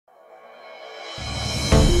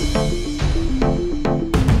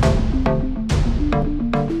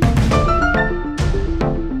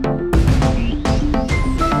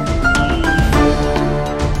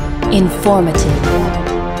Informative,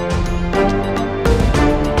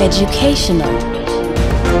 educational,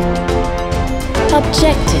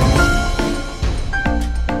 objective,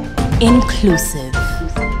 inclusive,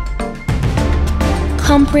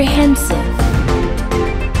 comprehensive.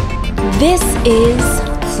 This is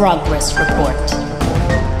Progress Report.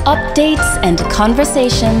 Updates and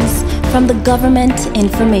conversations from the Government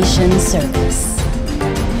Information Service.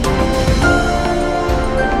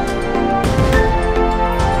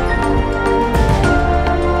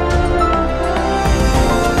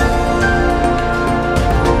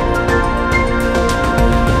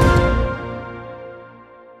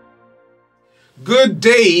 Good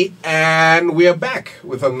day, and we are back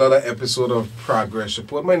with another episode of Progress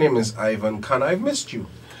Report. My name is Ivan Khan. I've missed you.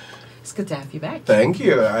 It's good to have you back. Thank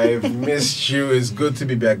you. I've missed you. It's good to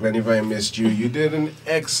be back, Gleneva. I missed you. You did an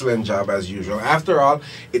excellent job as usual. After all,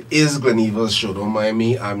 it is Gleneva's show. Don't mind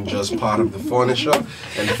me. I'm just part of the furniture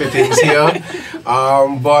and fittings here.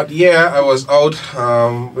 But yeah, I was out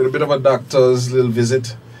with a bit of a doctor's little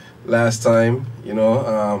visit last time. You know,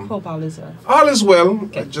 Hope all is well. all is well.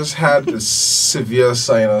 Okay. I just had a severe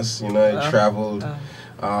sinus. You know, I traveled.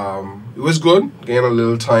 It was good. Gained a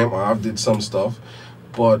little time off. Did some stuff,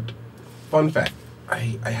 but fun fact,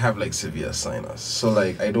 I have like severe sinus, so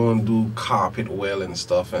like I don't do carpet well and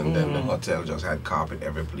stuff, and then the hotel just had carpet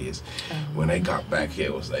every place. When I got back here,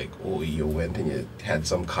 it was like, oh, you went and you had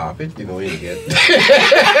some carpet, you know, you get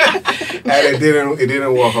and it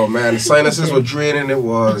didn't work out, man. The sinuses were draining. It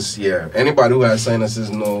was, yeah, anybody who has sinuses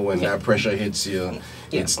know when that pressure hits you,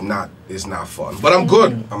 it's not fun. But I'm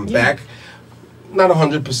good. I'm back. Not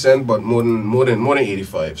 100%, but more than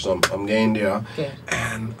 85. So I'm getting there,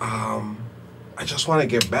 and I just want to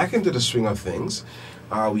get back into the swing of things.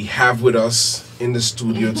 We have with us in the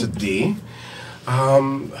studio today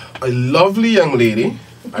a lovely young lady.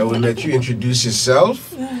 I will let you introduce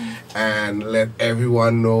yourself and let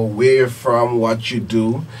everyone know where you're from, what you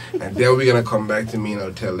do, and then we're gonna come back to me and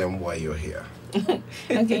I'll tell them why you're here.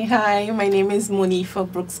 Okay, hi, my name is Monifa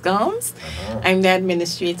Brooks Gomes. I'm the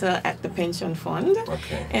administrator at the Pension Fund,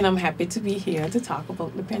 and I'm happy to be here to talk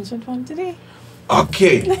about the Pension Fund today.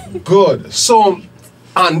 Okay, good. So,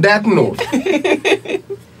 on that note,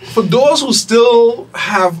 for those who still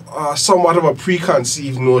have somewhat of a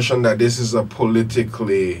preconceived notion that this is a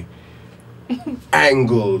politically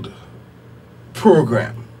angled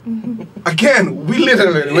program, again,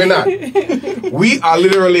 we're not. We are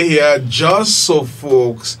literally here just so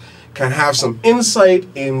folks can have some insight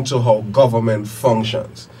into how government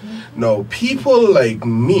functions. Now, people like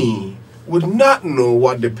me would not know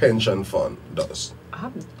what the pension fund does.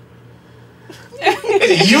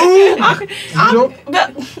 You don't?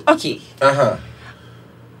 Okay.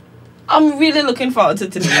 I'm really looking forward to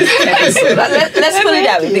today's episode. Let's put it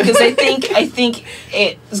that way, because I think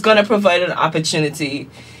it's gonna provide an opportunity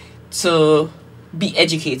to be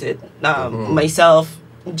educated, myself,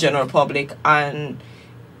 general public, on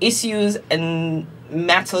issues and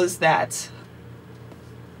matters that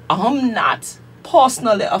I'm not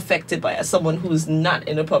personally affected by as someone who's not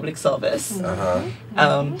in the public service.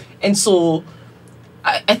 And so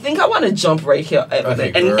I think I want to jump right here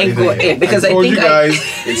and go in, because I think you guys,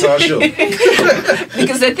 it's our show.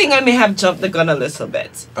 Because I think I may have jumped the gun a little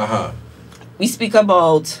bit. We speak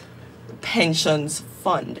about pensions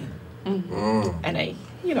fund, and I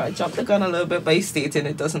jumped the gun a little bit by stating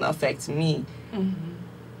it doesn't affect me.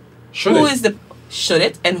 Should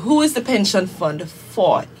it? And who is the pension fund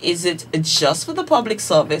for? Is it just for the public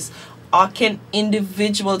service, or can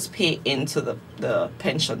individuals pay into the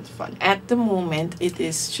pension fund? At the moment, it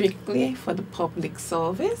is strictly for the public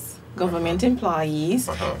service, government employees,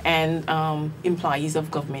 and employees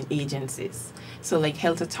of government agencies. So like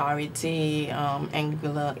Health Authority,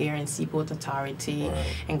 Anguilla Air and Seaport Authority,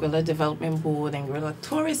 Anguilla Development Board, Anguilla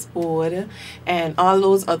Tourist Board, and all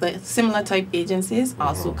those other similar type agencies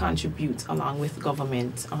also contribute along with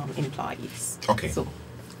government employees. Okay. So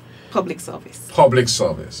public service. Public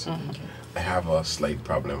service. I have a slight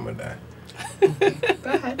problem with that. Go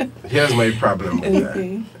ahead. Here's my problem with that.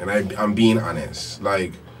 And I'm being honest.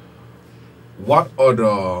 Like, what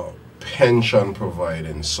other pension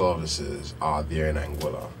providing services are there in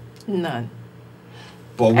Anguilla? None.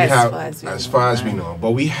 But we as far as we know.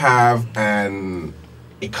 But we have an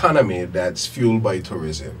economy that's fueled by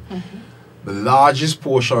tourism. The largest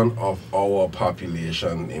portion of our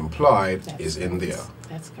population employed is in there.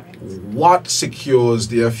 That's correct. What secures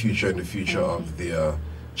their future and the future of their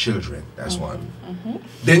children. That's one.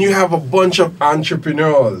 Then you have a bunch of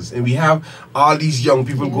entrepreneurs, and we have all these young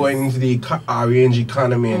people going into the range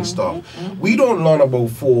economy and stuff. We don't learn about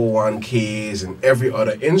 401ks and every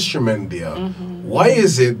other instrument there. Why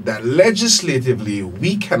is it that legislatively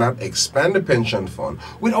we cannot expand the pension fund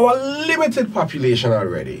with our limited population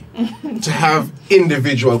already to have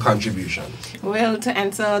individual contributions? Well, to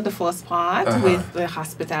answer the first part, with the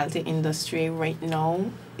hospitality industry right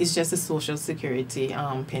now, it's just a social security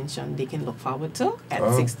pension they can look forward to at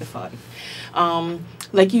 65.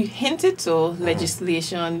 Like you hinted to,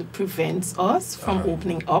 legislation prevents us from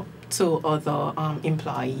opening up to other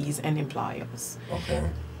employees and employers. Okay.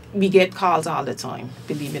 We get calls all the time,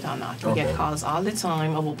 believe it or not. We get calls all the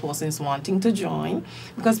time about persons wanting to join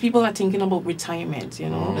because people are thinking about retirement, you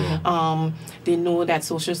know. They know that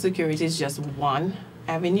Social Security is just one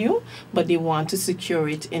avenue, but they want to secure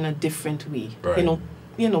it in a different way. Right.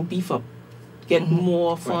 You know, beef up, get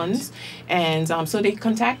more funds. And so they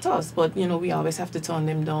contact us, but, you know, we always have to turn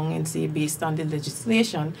them down and say, based on the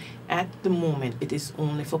legislation, at the moment, it is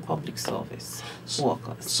only for public service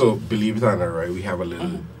workers. So, believe it or not, right, we have a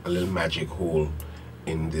little magic hole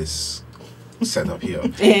in this setup here.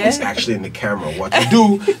 It's actually in the camera. What you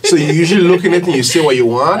do, so you usually look in it and you say what you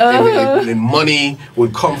want, and then money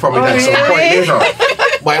would come from it at some point later.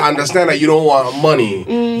 But I understand that you don't want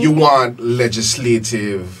money, you want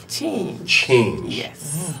legislative change.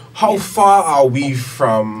 Yes. How far are we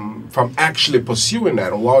from actually pursuing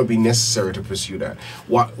that, and what would be necessary to pursue that?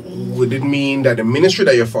 What would it mean that the ministry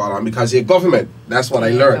that you fall on, because you're government, that's what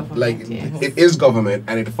I learned. Like, it is government,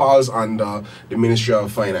 and it falls under the Ministry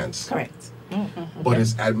of Finance. Correct. But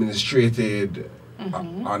it's administrated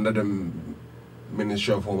under the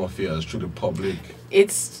Ministry of Home Affairs through the public.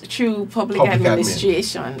 It's through public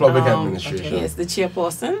administration. Public administration. Yes, the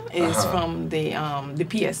chairperson is from the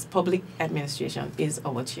PS, Public Administration, is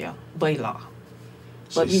our chair by law.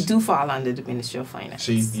 But we do fall under the Ministry of Finance.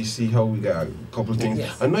 So you see how we got a couple of things.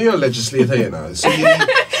 Yes. I know you're a legislator, you know. So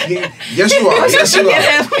yes, you are. Yes, you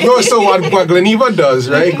are. No, so what Gleneva does,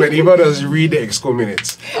 right? Gleneva does read the exco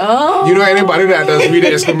minutes. Oh. You know anybody that does read the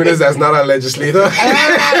exco minutes that's not a legislator?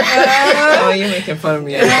 Oh, you're making fun of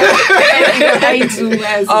me. I do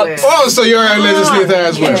as well. Oh, so you're a legislator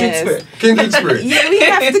as well. Yes. Kindred spirit. Yeah, we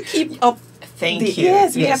have to keep up. Thank you.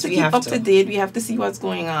 Yes, we have to keep up to date. We have to see what's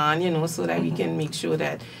going on, you know, so that we can make sure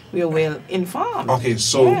that we are well informed. Okay,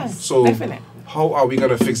 so definitely. How are we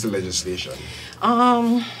gonna fix the legislation?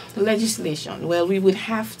 Legislation. Well, we would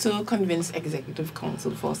have to convince Executive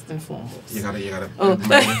Council first and foremost. You gotta.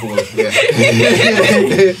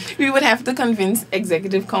 We would have to convince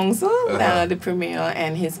Executive Council, the Premier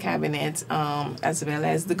and his cabinet, as well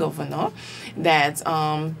as the Governor, that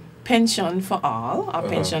pension for all, or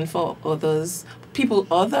pension for others, people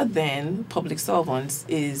other than public servants,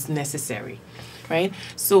 is necessary, right?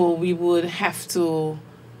 So we would have to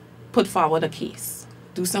put forward a case,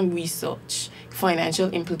 do some research, financial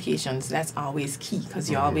implications. That's always key, because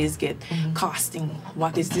you always get costing.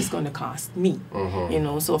 What is this going to cost me? You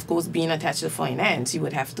know, so of course, being attached to finance, you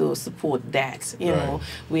would have to support that, you know,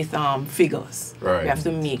 with figures. You have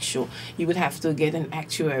to make sure. You would have to get an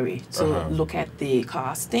actuary to look at the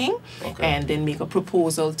costing and then make a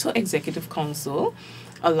proposal to Executive Council,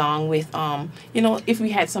 along with, you know, if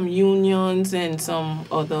we had some unions and some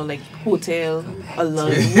other, like, hotel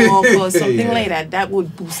alert workers, something like that, that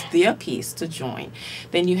would boost their case to join.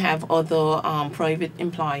 Then you have other private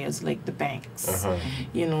employers, like the banks.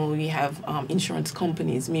 You know, we have insurance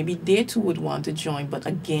companies. Maybe they too would want to join, but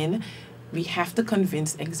again, we have to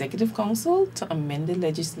convince Executive Council to amend the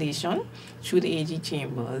legislation through the AG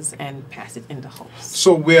chambers and pass it in the House.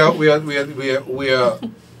 So we are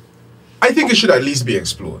I think it should at least be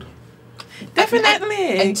explored.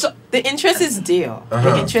 Definitely. And so the interest is there.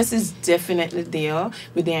 The interest is definitely there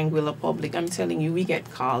with the Anguilla public. I'm telling you, we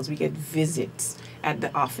get calls, we get visits at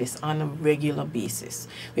the office on a regular basis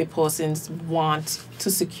where persons want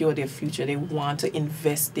to secure their future. They want to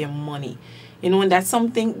invest their money. You know, and that's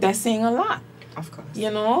something that's saying a lot. Of course.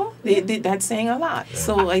 You know, that's saying a lot. Yeah.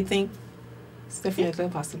 So I think it's definitely a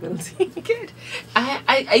possibility. Good.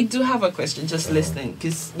 I do have a question just listening,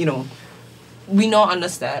 because, you know, we don't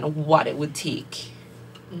understand what it would take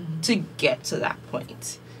to get to that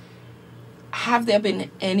point. Have there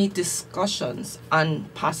been any discussions on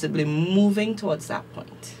possibly moving towards that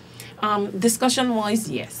point? Discussion-wise,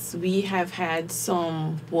 yes. We have had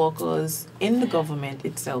some workers in the government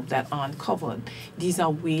itself that aren't covered. These are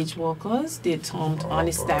wage workers. They're termed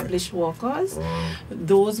unestablished workers.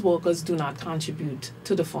 Those workers do not contribute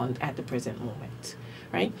to the fund at the present moment,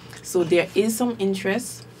 right? So there is some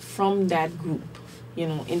interest from that group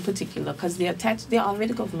in particular, because they're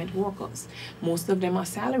already government workers. Most of them are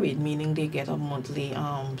salaried, meaning they get a monthly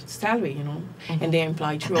salary, and they're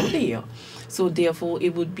employed throughout the year. So therefore,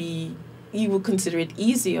 you would consider it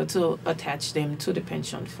easier to attach them to the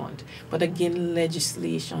pension fund. But again,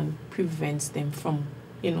 legislation prevents them from,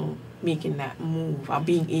 making that move or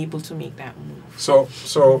being able to make that move. So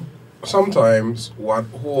sometimes what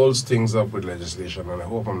holds things up with legislation, and I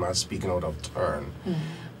hope I'm not speaking out of turn,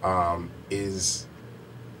 is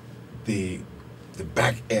the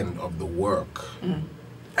back end of the work.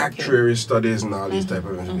 Actuary studies and all these type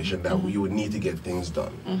of information that you would need to get things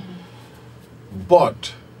done.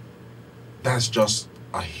 But that's just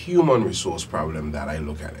a human resource problem that I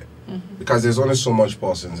look at it. Because there's only so much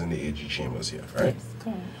persons in the AG chambers here, right? Yes,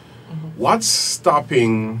 correct. What's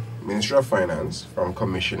stopping Ministry of Finance from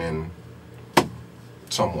commissioning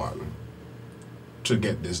someone to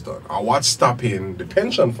get this done? Or what's stopping the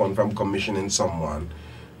pension fund from commissioning someone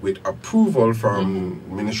with approval from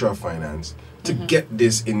Ministry of Finance to get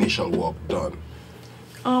this initial work done?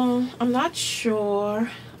 I'm not sure.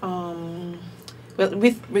 Well,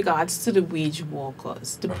 with regards to the wage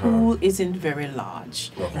workers, the pool isn't very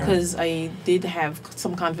large, because I did have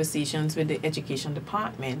some conversations with the education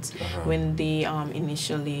department when they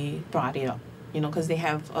initially brought it up, because they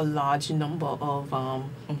have a large number of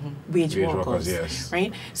wage workers, yes.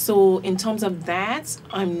 right? So in terms of that,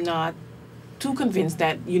 I'm not too convinced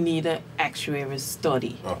that you need an actuarial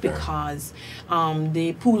study, because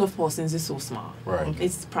the pool of persons is so small. Right.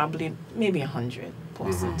 It's probably maybe 100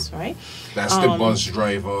 persons, right? That's the bus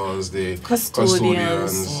drivers, the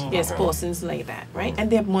custodians, yes, persons like that, right? And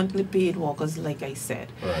they're monthly paid workers, like I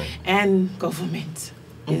said, and government.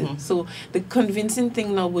 So the convincing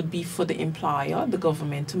thing now would be for the employer, the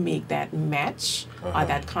government, to make that match or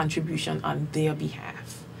that contribution on their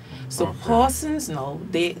behalf. So persons now,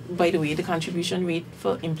 by the way, the contribution rate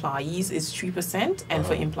for employees is 3%, and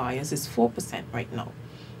for employers is 4% right now.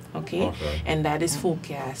 Okay? And that is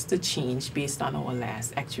forecast to change based on our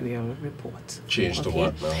last actuarial report. Change to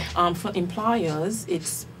what now? For employers,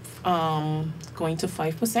 it's going to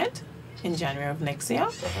 5% in January of next year,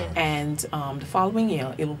 and the following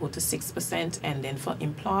year it will go to 6%. And then for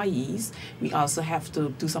employees, we also have to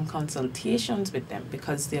do some consultations with them,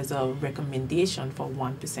 because there's a recommendation for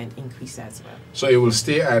 1% increase as well. So it will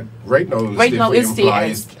stay at right now. It will stay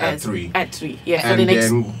at 3. At 3, yes. And for the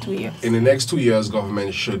then next 2 years. In the next 2 years,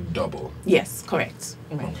 government should double. Yes, correct.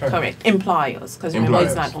 Correct. Employers, because remember,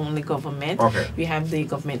 it's not only government. We have the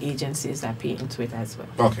government agencies that pay into it as well.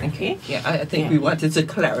 Okay. Yeah, I think we wanted to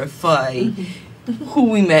clarify who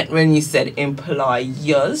we meant when you said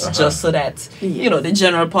employers, just so that the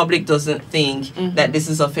general public doesn't think that this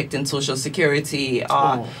is affecting Social Security. You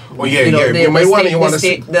might want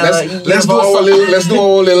to let's do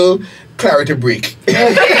our little clarity break.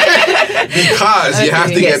 Because you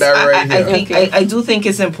have to get that right. I do think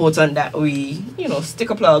it's important that we stick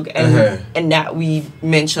a plug and that we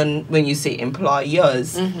mention, when you say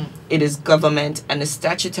employers, it is government and the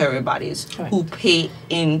statutory bodies who pay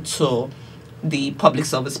into the public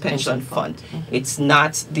service pension fund. It's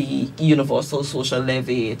not the universal social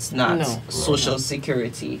levy. It's not social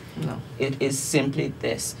security. It is simply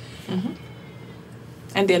this.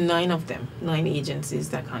 And there are 9 agencies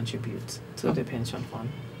that contribute to the pension fund.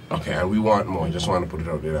 Okay, and we want more. Just want to put it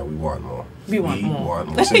out there that we want more. We want more.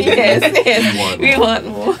 Yes, we want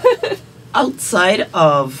more. Outside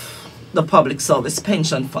of the public service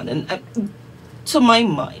pension fund, and to my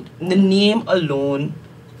mind, the name alone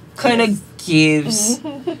kind of gives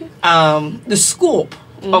the scope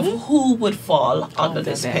of who would fall under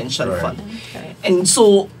this pension fund. And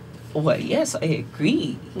so, yes, I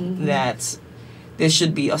agree that there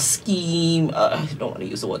should be a scheme, I don't want to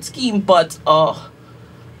use the word scheme, but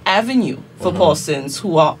avenue for persons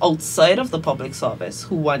who are outside of the public service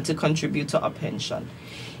who want to contribute to a pension.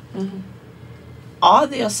 Are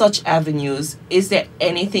there such avenues? Is there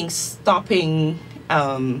anything stopping,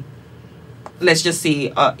 let's just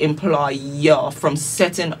say, an employer from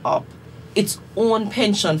setting up its own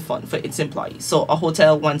pension fund for its employees? So a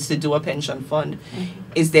hotel wants to do a pension fund.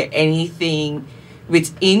 Is there anything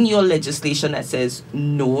within your legislation that says,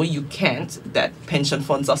 no, you can't, that pension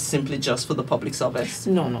funds are simply just for the public service?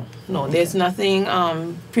 No. There's nothing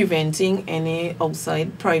preventing any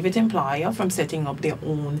outside private employer from setting up their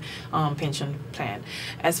own pension plan.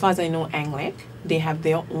 As far as I know, Anglic, they have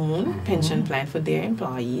their own pension plan for their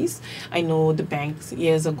employees. I know the banks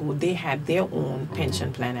years ago, they had their own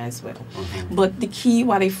pension plan as well. But the key,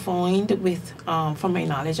 what I find with, from my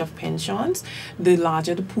knowledge of pensions, the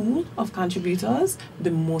larger the pool of contributors, the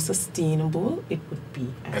more sustainable it would be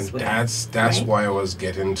as well. And that's why I was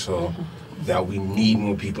getting to that we need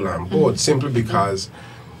more people on board, simply because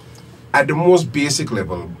at the most basic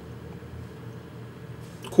level,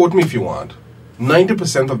 quote me if you want,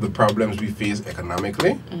 90% of the problems we face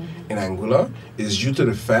economically in Angola is due to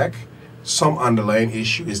the fact some underlying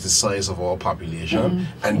issue is the size of our population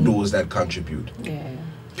and those that contribute. Yeah.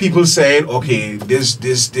 People saying, okay,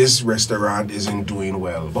 this restaurant isn't doing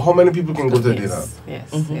well, but how many people can go to dinner?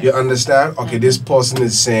 Yes. You understand? Okay, this person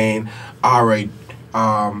is saying, all right,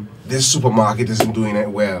 this supermarket isn't doing it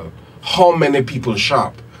well. How many people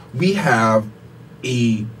shop? We have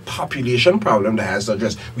a population problem that has to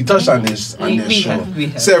address. We touched on this show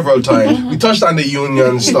several times. We touched on the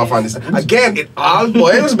union stuff on this. Again, it all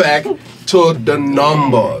boils back to the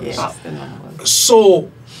numbers. Yes, the numbers.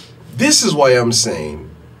 So this is why I'm saying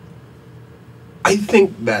I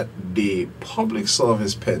think that the public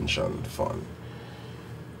service pension fund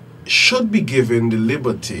should be given the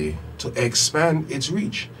liberty to expand its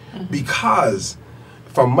reach, because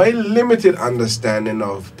from my limited understanding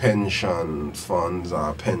of pension funds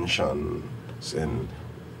or pensions, and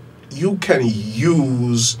you can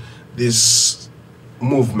use this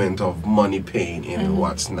movement of money paying in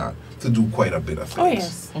what's not to do quite a bit of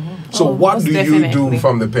things. Oh, yes. So what most do you do definitely.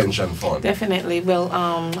 from the pension fund? Definitely. Well,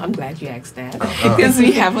 I'm glad you asked that, because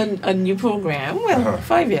we have a new program,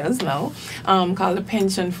 5 years now, called the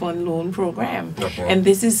Pension Fund Loan Program. Okay. And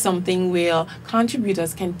this is something where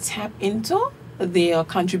contributors can tap into their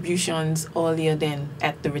contributions earlier than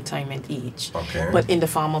at the retirement age, Okay. but in the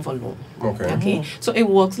form of a loan. Okay. Okay, so it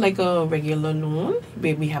works like a regular loan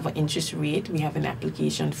where we have an interest rate, we have an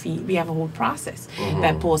application fee, we have a whole process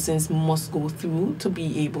that persons must go through to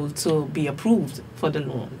be able to be approved for the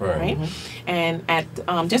loan, Right. right? And at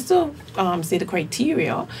just to say the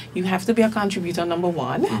criteria, you have to be a contributor, number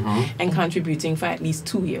one, and contributing for at least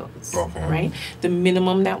 2 years, Okay. right? The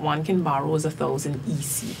minimum that one can borrow is 1,000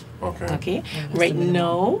 EC. Okay. Okay. Right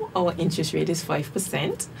now, our interest rate is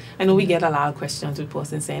 5%. I know we get a lot of questions with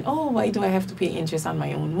persons saying, "Oh, why do I have to pay interest on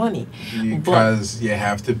my own money?" Because you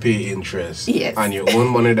have to pay interest Yes. on your own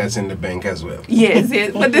money that's in the bank as well. Yes,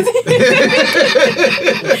 yes. But the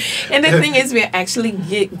and the thing is, we're actually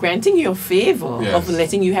granting you a favor Yes. of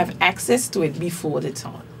letting you have access to it before the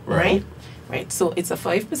time, Right. right? Right. So it's a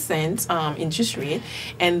 5% interest rate,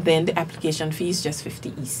 and then the application fee is just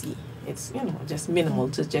 50 EC. It's just minimal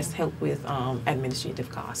to just help with administrative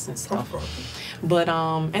costs and stuff. Of course. But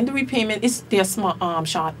and the repayment is they're small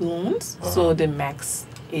short loans, so the max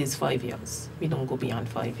is 5 years. We don't go beyond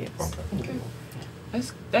 5 years. Okay.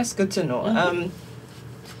 That's good to know.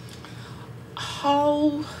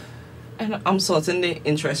 How, and I'm certain the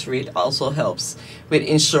interest rate also helps with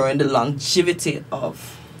ensuring the longevity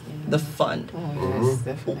of the fund. Oh, yes,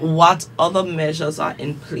 definitely. What other measures are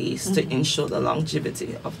in place to ensure the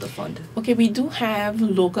longevity of the fund? Okay, we do have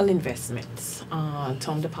local investments,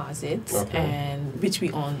 term deposits, Okay. and which we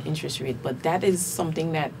earn interest rate. But that is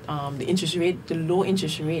something that the low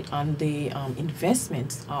interest rate on the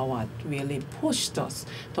investments are what really pushed us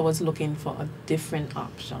towards looking for a different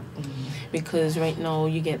option. Because right now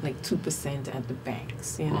you get like 2% at the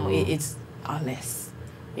banks. It's or less.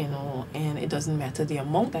 And it doesn't matter the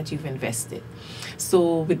amount that you've invested.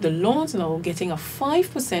 So with the loans now, getting a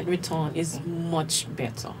 5% return is much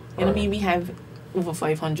better. We have over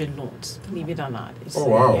 500 loans, believe it or not. Oh,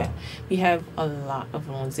 wow. Yeah, we have a lot of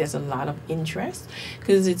loans. There's a lot of interest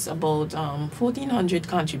because it's about 1,400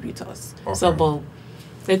 contributors. So Okay. about,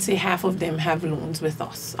 let's say half of them have loans with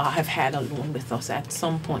us, or have had a loan with us at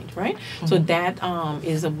some point, right? So that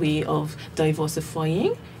is a way of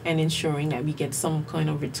diversifying and ensuring that we get some kind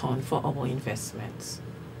of return for our investments.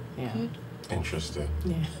 Yeah. Interesting.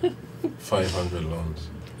 Yeah. 500 loans.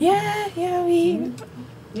 Yeah, we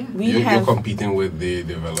You're have. competing with the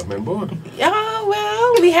development board. Yeah,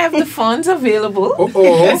 well, we have the funds available.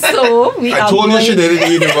 Uh-oh. So we I are told you she going- didn't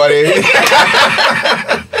need anybody.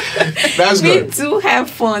 That's We good. do have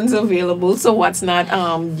funds available, so what's not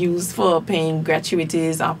used for paying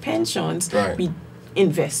gratuities or pensions, Right. we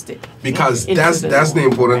invest it. Because into that's the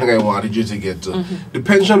loan. important thing I wanted you to get to. The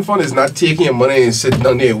pension fund is not taking your money and sitting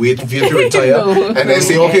down there waiting for you to retire, No. and then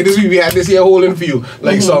say, okay, this we had this here holding for you,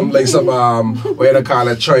 like some what they call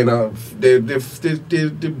it, China,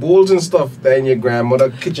 the bowls and stuff that in your grandmother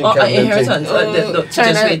kitchen cabinet thing. Inheritance.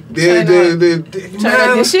 China- Just wait.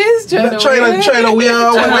 China dishes? China,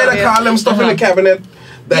 where they call them stuff in the cabinet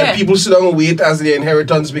that Yeah. people sit down and wait as their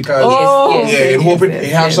inheritance because Yes, and hoping they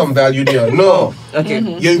have some value there. No, Okay.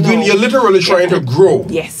 you're literally trying to grow.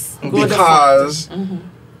 Yes. Go the Because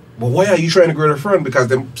But why are you trying to grow the fund? Because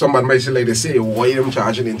then somebody might say, like they say, why are them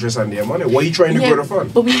charging interest on their money? Why are you trying to grow the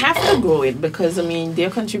fund? But we have to grow it because, I mean,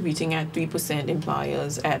 they're contributing at 3%,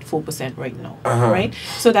 employers at 4% right now, right?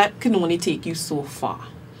 So that can only take you so far.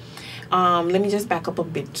 Let me just back up a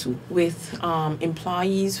bit too. With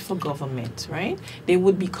employees for government, right? They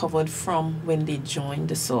would be covered from when they join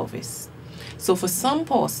the service. So for some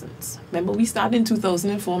persons, remember we started in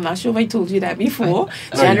 2004. I'm not sure if I told you that before.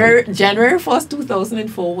 January 1st,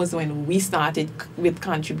 2004 was when we started with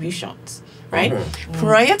contributions, right?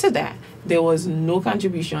 Prior to that, there was no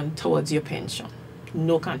contribution towards your pension.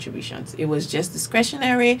 No contributions. It was just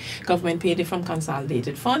discretionary. Government paid it from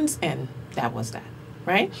consolidated funds, and that was that,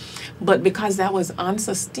 right? But because that was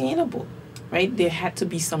unsustainable, right, there had to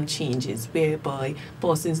be some changes whereby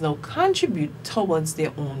persons now contribute towards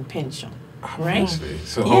their own pension. Right.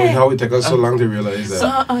 So how it take us so long to realize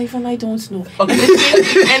that? So even I don't know. Okay.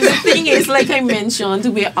 And the thing is, like I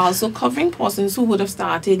mentioned, we're also covering persons who would have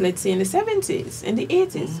started, let's say, in the 70s, in the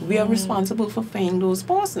 80s. We are responsible for paying those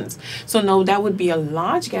persons. So now that would be a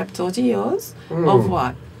large gap, 30 years of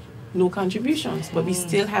what? No contributions, but we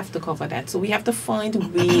still have to cover that. So we have to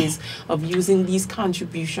find ways of using these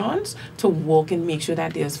contributions to work and make sure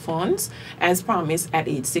that there's funds as promised at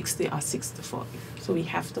age 60 or 65. So we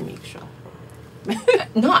have to make sure.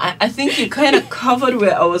 No, I think you kind of covered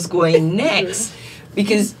where I was going next,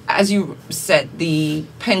 because as you said, the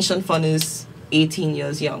pension fund is 18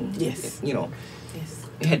 years young. Yes. You know.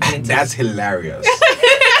 Yes. That's hilarious.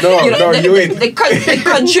 The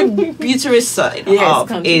contributory side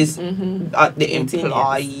is the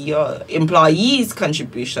employee's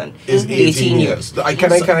contribution is 18 years.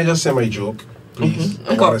 Can I just say my joke, please?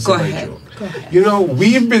 Go ahead. You know,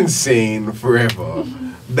 we've been saying forever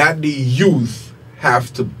that the youth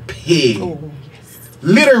have to pay.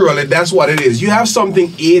 Literally, that's what it is. You have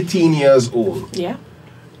something 18 years old. Yeah.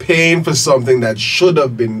 Paying for something that should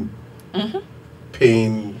have been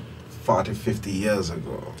paying 40, 50 years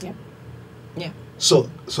ago. Yeah. Yeah. So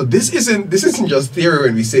this isn't just theory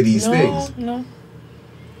when we say these things. No.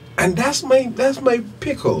 And that's my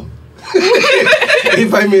pickle.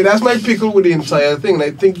 If I may, that's my pickle with the entire thing. And I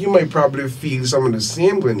think you might probably feel some of the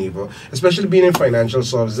same, Gleneva, especially being in financial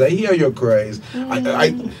services. I hear your cries.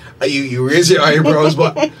 You raise your eyebrows,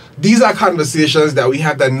 but these are conversations that we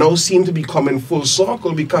have that now seem to be coming full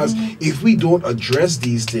circle, because if we don't address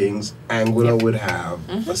these things, Angola would have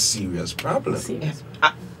a serious problem.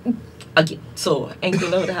 Again, so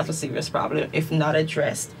Angola would have a serious problem if not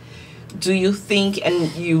addressed. Do you think,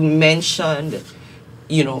 and you mentioned,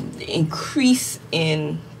 you know, the increase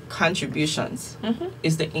in contributions,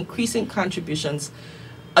 is the increase in contributions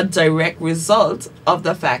a direct result of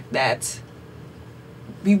the fact that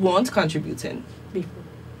we weren't contributing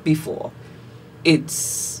before?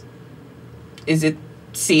 Is it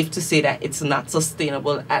safe to say that it's not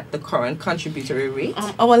sustainable at the current contributory rate?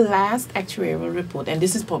 Our last actuarial report, and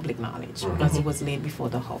this is public knowledge because it was laid before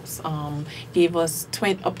the House, gave us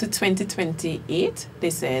up to 2028. They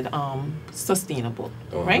said sustainable,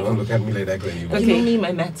 right? Don't look at me like that, Glenn. Okay. You know me,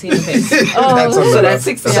 my maths in the best. So that's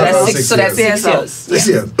 6 years. So that's 6 years. 6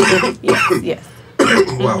 years. Yes.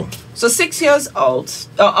 Wow. So 6 years out.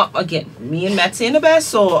 Again, me and Matt's in the best,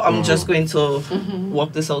 so I'm just going to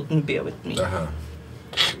walk this out and bear with me.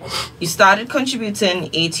 You started contributing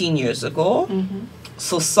 18 years ago.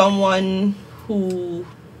 So someone who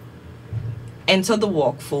entered the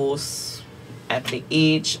workforce at the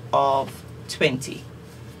age of 20,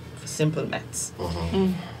 simple maths.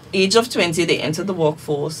 Age of 20, they entered the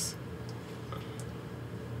workforce.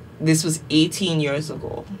 This was 18 years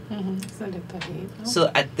ago.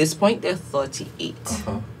 So at this point, they're 38.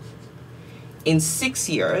 In 6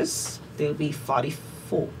 years, they'll be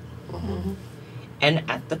 44. And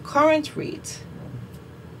at the current rate,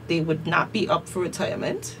 they would not be up for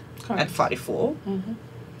retirement at 44.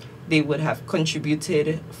 They would have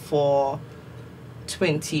contributed for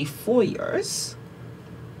 24 years,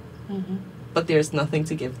 but there's nothing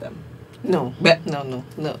to give them. No.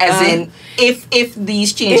 As in, if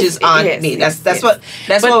these changes aren't made, that's what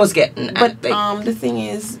I was getting at. But the thing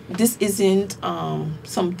is, this isn't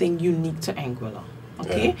something unique to Angola.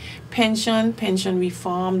 Okay, pension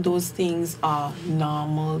reform, those things are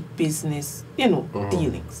normal business,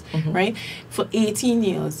 dealings, right? For 18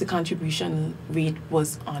 years, the contribution rate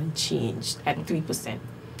was unchanged at 3%.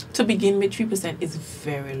 To begin with, 3% is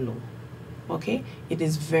very low. Okay, it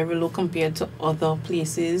is very low compared to other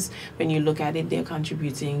places. When you look at it, they're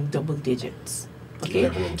contributing double digits. Okay,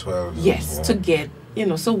 11 and 12. Yes, to get.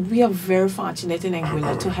 So we are very fortunate in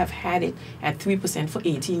Angola to have had it at 3% for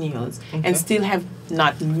 18 years and still have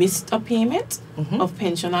not missed a payment of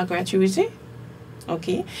pension or gratuity.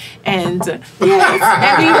 Okay, and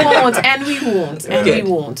yes, and we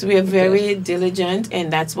won't. We are very diligent,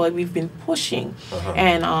 and that's why we've been pushing.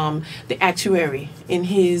 And the actuary, in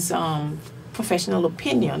his professional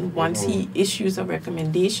opinion, once he issues a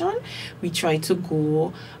recommendation, we try to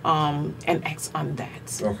go and act on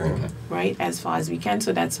that. Right, as far as we can.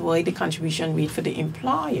 So that's why the contribution rate for the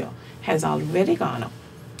employer has already gone up.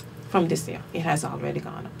 From this year, it has already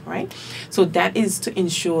gone up, right? So that is to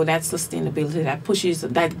ensure that sustainability,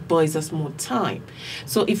 that buys us more time.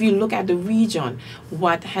 So if you look at the region,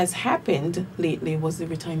 what has happened lately was the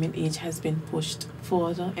retirement age has been pushed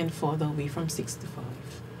further and further away from 65.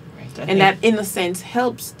 Right. And that, in a sense,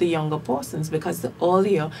 helps the younger persons, because the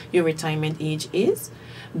earlier your retirement age is,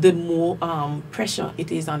 the more pressure it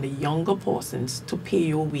is on the younger persons to pay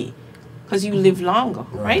your way. Because you live longer,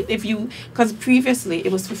 right? Because previously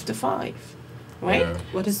it was 55, right? Yeah.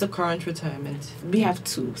 What is the current retirement? We have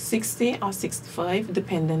 60 or 65,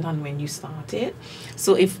 dependent on when you started.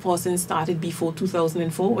 So if person started before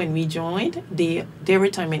 2004, when we joined, their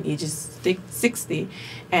retirement age is 60,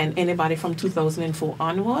 and anybody from 2004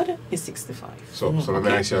 onward is 65. So let me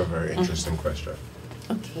ask you a very interesting question.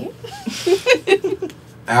 Okay.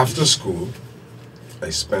 After school,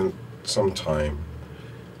 I spent some time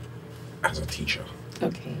as a teacher.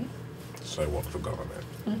 Okay. So I worked for government.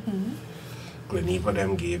 Gleneva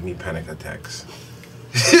them gave me panic attacks.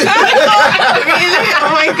 Really?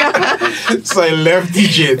 Oh my God. So I left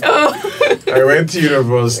teaching. I went to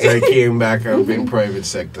university. I came back. I've been private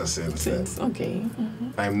sector since then. Okay.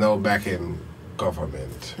 I'm now back in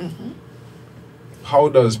government. How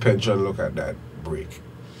does pension look at that break?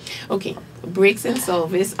 Okay. Breaks in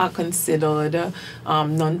service are considered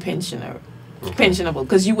non-pensionable. Pensionable,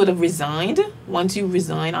 because you would have resigned. Once you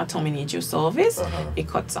resign or terminate your service, it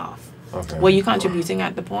cuts off. Were you contributing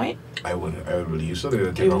at the point? I would believe so.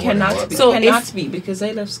 They You cannot be. So cannot be, because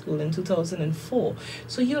I left school in 2004.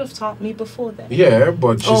 So you would have taught me before then. Yeah,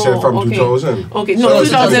 but she said from 2000. Okay, no,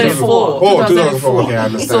 2004. Oh, 2004. Okay, I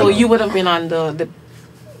understand. So you would have been under the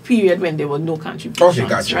period when there were no contributions. Okay,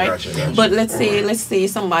 gotcha. But let's say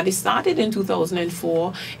somebody started in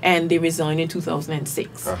 2004 and they resigned in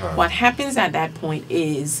 2006. What happens at that point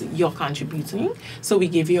is you're contributing, so we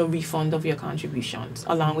give you a refund of your contributions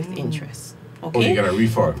along with interest. Okay? Oh, you get a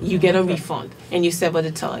refund. You get a refund, and you sever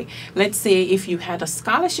the tie. Let's say if you had a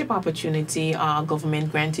scholarship opportunity,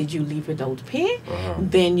 government granted you leave without pay,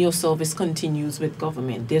 then your service continues with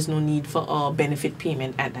government. There's no need for a benefit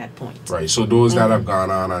payment at that point. Right. So those that have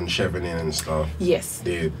gone on and chevening and stuff, yes,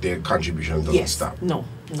 their contribution doesn't stop. No,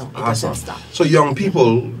 it doesn't stop. So young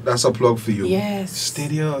people, that's a plug for you. Yes. Stay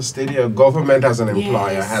there. Government as an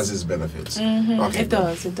employer has its benefits. Okay. It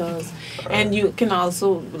does. And you can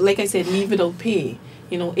also, like I said, leave without pay.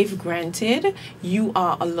 You know, if granted, you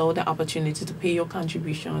are allowed the opportunity to pay your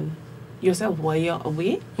contribution yourself while you're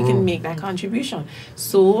away. You can make that contribution.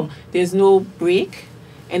 So there's no break,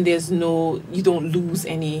 and you don't lose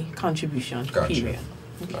any contribution. Gotcha. Period.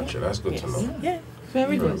 Okay? Gotcha. That's good to know. Yeah,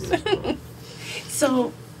 very good.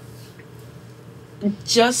 So,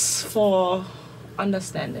 just for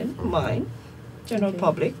understanding, mine, general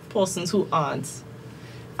public, persons who aren't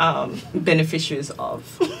beneficiaries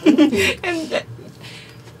of, and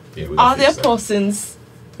are there persons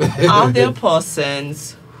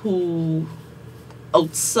who,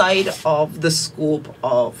 outside of the scope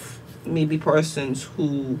of maybe persons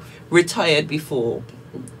who retired before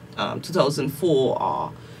 2004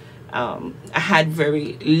 or had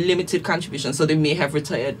very limited contribution, so they may have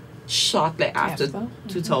retired shortly after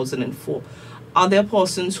 2004. Are there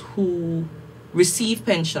persons who receive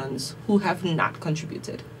pensions who have not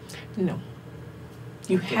contributed? No.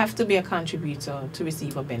 You have to be a contributor to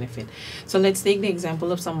receive a benefit. So let's take the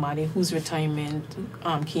example of somebody whose retirement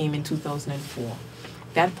came in 2004.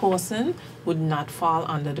 That person would not fall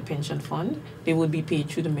under the pension fund. They would be paid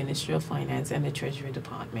through the Ministry of Finance and the Treasury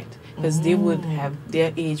Department, because they would have,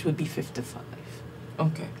 their age would be 55.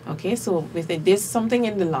 Okay, so there's something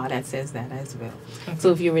in the law that says that as well.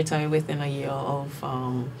 So if you retire within a year of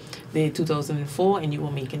the 2004 and you were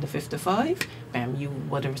making the 55, you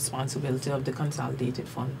were the responsibility of the consolidated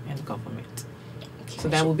fund and the government. So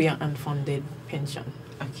that would be an unfunded pension.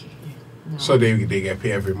 No. So they get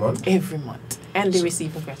paid every month? Every month. And they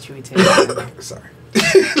receive a gratuity. Sorry.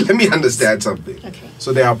 Let me understand something. Okay.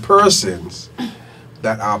 So there are persons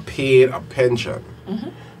that are paid a pension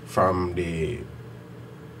from the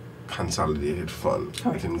consolidated fund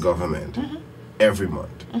within government every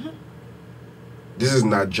month. This is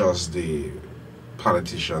not just the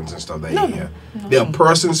politicians and stuff that you hear. There are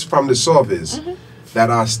persons from the service that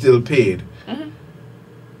are still paid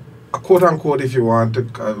a quote unquote, if you want,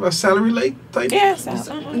 a salary like type. Yes.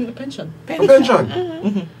 The pension. A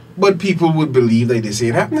pension. But people would believe that this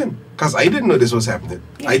ain't happening. Because I didn't know this was happening.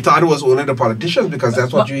 I thought it was only the politicians because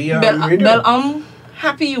that's what you hear on the radio. Well, I'm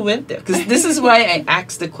happy you went there because this is why I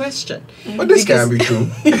asked the question. But this can't be true.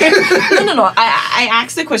 No. I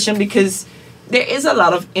asked the question because there is a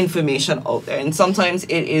lot of information out there, and sometimes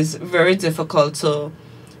it is very difficult to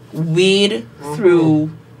wade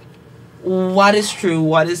through what is true,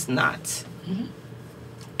 what is not.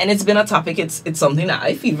 And it's been a topic, it's something that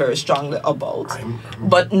I feel very strongly about.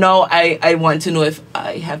 But now I want to know if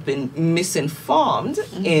I have been misinformed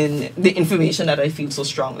in the information that I feel so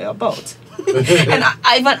strongly about. And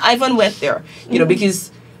Ivan went there, you know,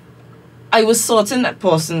 because I was certain that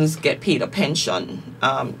persons get paid a pension,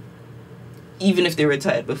 even if they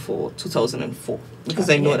retired before 2004. Because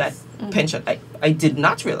I know that pension, I did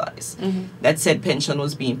not realize that said pension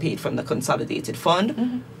was being paid from the consolidated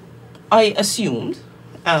fund. I assumed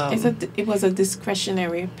it was a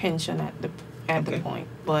discretionary pension at the point,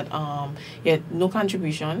 but no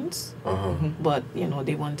contributions. But you know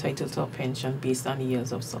they were entitled to a pension based on the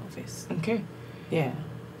years of service. Okay. Yeah.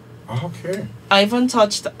 Okay. Ivan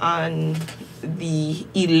touched on the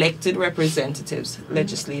elected representatives,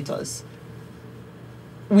 legislators.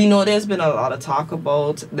 We know there's been a lot of talk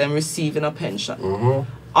about them receiving a pension.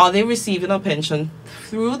 Are they receiving a pension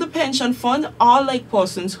through the pension fund or like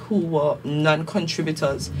persons who were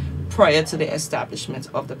non-contributors prior to the establishment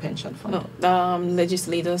of the pension fund? No, the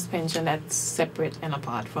legislators' pension, that's separate and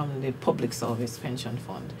apart from the public service pension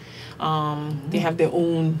fund. They have their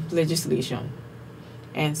own legislation.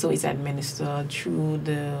 And so it's administered through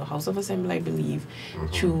the House of Assembly, I believe,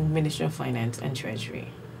 through Ministry of Finance and Treasury.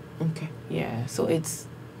 Okay. Yeah, so it's...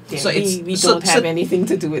 Yeah, so we don't have anything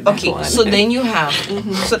to do with that one. So then you have...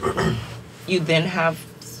 So you then have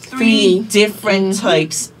three different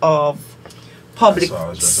types of public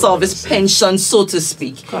service pension, so to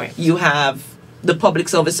speak. Correct. You have the public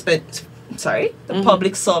service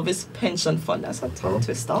public service pension fund. That's a tongue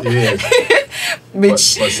twister. Yes. Which but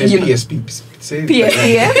say PSP.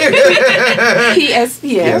 PSPF.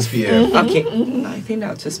 PSPF. Okay. I think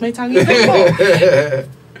that'll twist my tongue even more.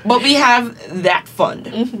 But we have that fund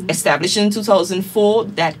established in 2004.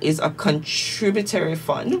 That is a contributory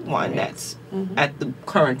fund, one that's at the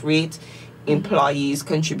current rate. Employees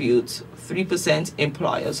contribute 3%,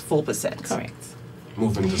 employers 4%. Correct.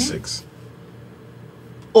 Moving to 6.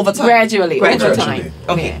 Over time. Gradually. Over time.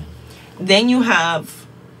 Okay. Yeah. Then you have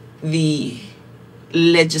the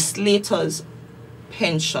legislators'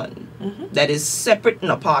 pension that is separate and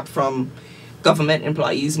apart from government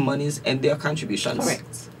employees' monies and their contributions.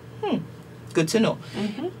 Correct. Good to know.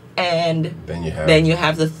 And then you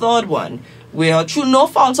have the third one, where through no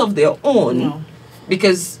fault of their own,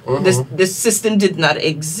 because the system did not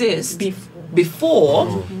exist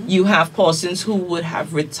before, you have persons who would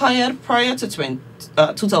have retired prior to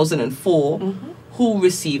 2004 who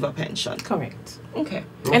receive a pension. Correct. Okay.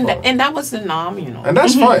 And that was the norm, you know. And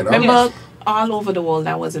that's fine. Remember, all over the world,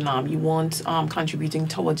 that was the norm. You weren't contributing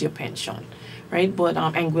towards your pension, right? But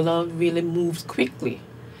Anguilla really moved quickly.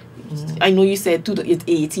 I know you said it's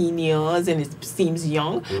 18 years and it seems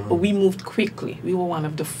young, but we moved quickly. We were one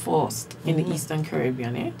of the first in the Eastern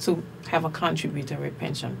Caribbean to have a contributory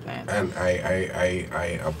pension plan. And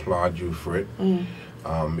I applaud you for it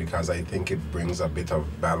because I think it brings a bit of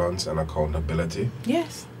balance and accountability.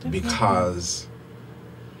 Yes. Definitely. Because,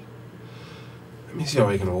 let me see how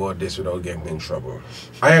I can word this without getting in trouble.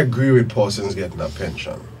 I agree with persons getting a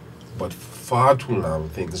pension, but far too long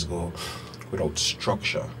things go without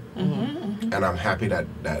structure. And I'm happy that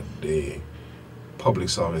the public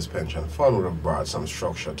service pension fund would have brought some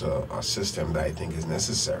structure to a system that I think is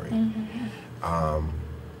necessary.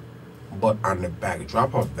 But on the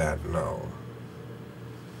backdrop of that now,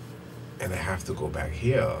 and I have to go back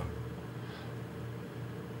here,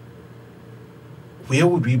 where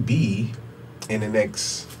would we be in the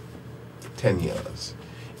next 10 years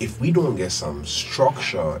if we don't get some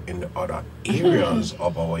structure in the other areas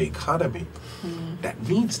of our economy that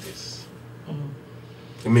needs this?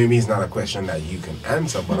 And maybe it's not a question that you can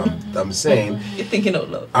answer, but I'm saying... You're thinking out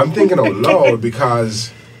loud. I'm thinking out loud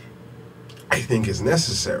because I think it's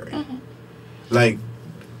necessary. Like,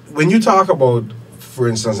 when you talk about, for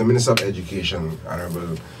instance, the Minister of Education,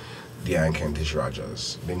 Honorable Diane Kentish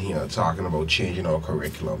Rogers, been here talking about changing our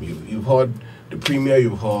curriculum. You've heard the Premier,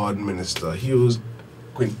 you've heard Minister Hughes,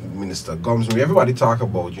 Minister Gumsbury, everybody talk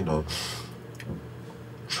about,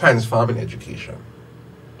 transforming education,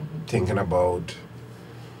 thinking about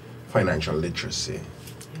financial literacy.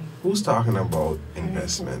 Who's talking about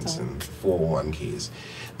investments and 401ks?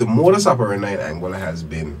 The modus operandi in Anguilla has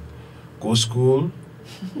been, Go school,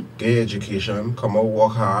 get education, come out,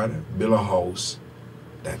 work hard, build a house.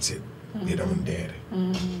 That's it. They done dead.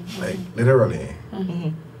 Like, literally.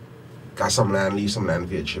 Got some land, leave some land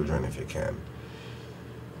for your children if you can.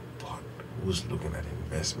 But who's looking at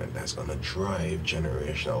investment that's going to drive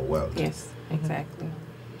generational wealth? Yes, exactly.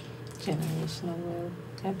 Generational wealth.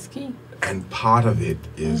 That's key. And part of it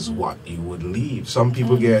is what you would leave. Some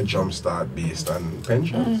people get a jump start based on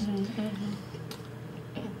pensions.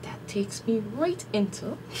 And that takes me right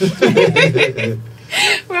into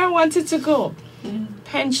where I wanted to go.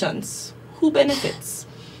 Pensions. Who benefits?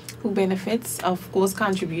 Who benefits? Of course,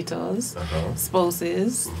 contributors,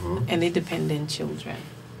 spouses, and independent children.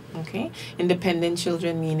 Okay? Independent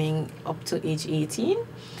children meaning up to age 18.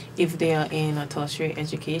 If they are in a tertiary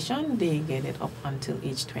education, they get it up until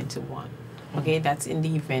age 21. Okay? That's in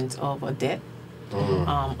the event of a death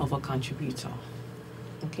of a contributor.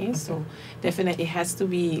 Okay? So definitely it has to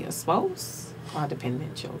be a spouse or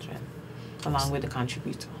dependent children along with the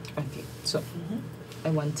contributor. Okay, so I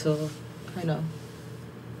want to kind of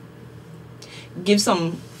give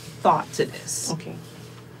some thought to this. Okay.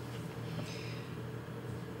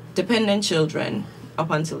 Dependent children up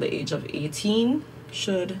until the age of 18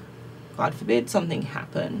 should, God forbid, something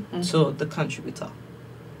happen to the contributor.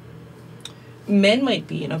 Men might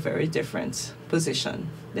be in a very different position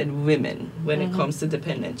than women when it comes to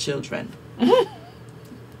dependent children.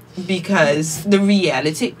 Because the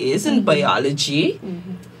reality is in biology,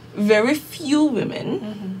 very few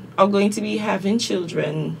women are going to be having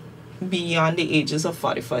children beyond the ages of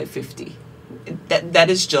 45, 50. That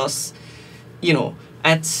is just, you know,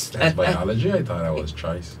 That's biology? I thought that was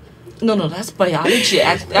choice. No, that's biology.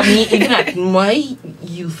 I mean, even at my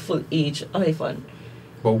youthful age, Ivan,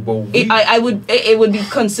 it would be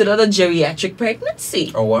considered a geriatric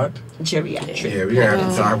pregnancy. A what? Geriatric. Yeah, we have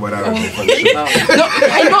to talk about that. No,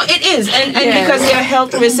 I know it is, and because there are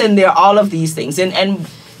health risks and there are all of these things, and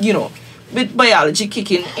you know, with biology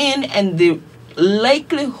kicking in and the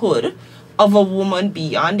likelihood of a woman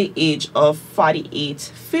beyond the age of 48,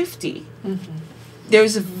 50,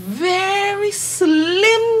 there's very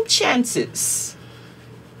slim chances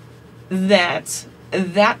that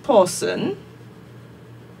that person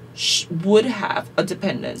would have a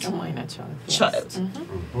dependent minor child.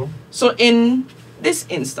 So in this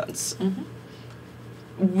instance,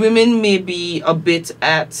 women may be a bit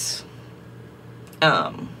at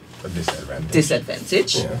A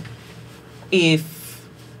disadvantage if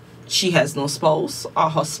she has no spouse or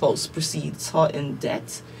her spouse precedes her in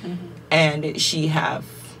debt, and she have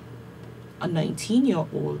a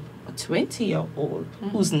 19-year-old, a 20-year-old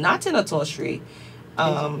who's not in a tertiary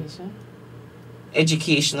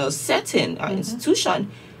educational setting or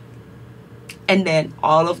institution, and then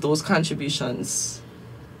all of those contributions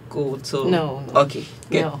go to okay,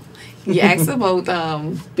 good. No. You asked about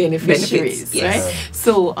beneficiaries, yes. right?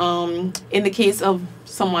 So in the case of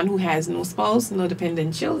someone who has no spouse, no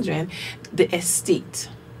dependent children, the estate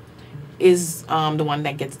is the one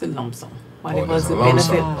that gets the lump sum. Whatever's the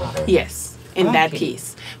benefit. Okay. Yes, in that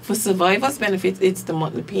case. For survivors' benefits, it's the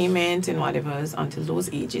monthly payment and whatever is until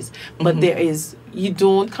those ages. But there is, you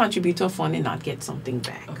don't contribute to a fund and not get something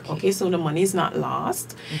back. Okay, so the money is not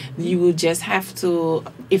lost. You will just have to,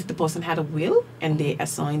 if the person had a will and they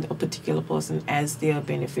assigned a particular person as their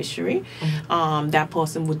beneficiary, that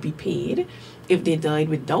person would be paid. If they died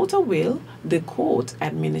without a will, the court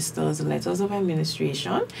administers letters of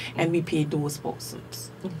administration and we pay those persons.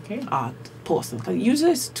 Okay. Because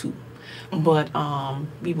usually it's two. But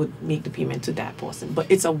we would make the payment to that person. But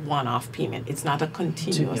it's a one-off payment. It's not a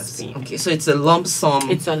continuous payment. Okay, so it's a lump sum.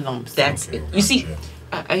 It's a lump sum. That's it. You see,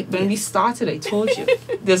 when we started, I told you,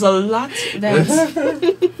 there's a lot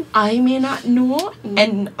that I may not know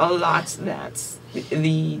and a lot that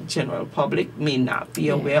the general public may not be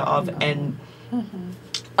aware of. And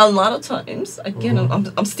a lot of times, again,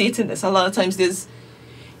 I'm stating this, a lot of times there's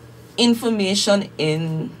information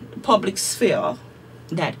in public sphere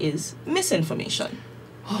that is misinformation.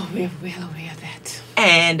 Oh, we're well aware of that.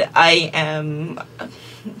 And I am,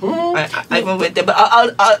 I went there, but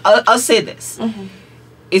I'll say this.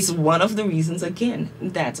 It's one of the reasons, again,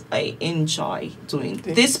 that I enjoy doing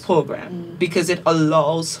this program because it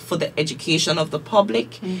allows for the education of the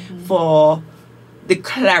public, for the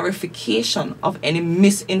clarification of any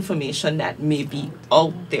misinformation that may be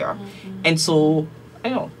out there. And so, I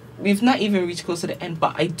know, we've not even reached close to the end,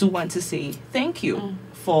 but I do want to say thank you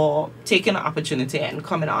for taking the opportunity and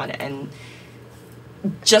coming on and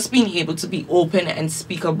just being able to be open and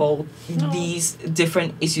speak about these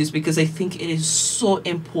different issues, because I think it is so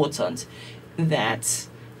important that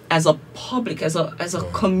as a public, as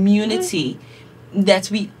a community,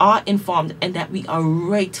 that we are informed and that we are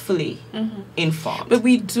rightfully informed. But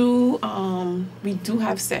we do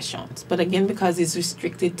have sessions, but again, because it's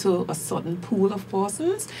restricted to a certain pool of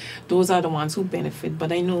persons, those are the ones who benefit.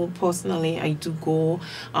 But I know personally, I do go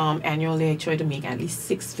annually. I try to make at least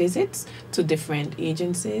 6 visits to different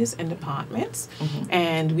agencies and departments,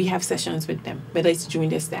 and we have sessions with them, whether it's during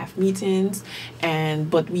their staff meetings,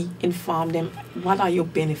 but we inform them, what are your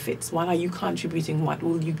benefits, what are you contributing, what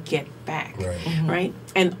will you get back, right?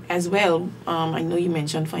 And as well, I know you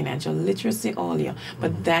mentioned financial literacy earlier,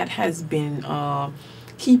 but that has been a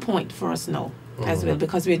key point for us now as well,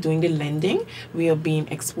 because we're doing the lending, we are being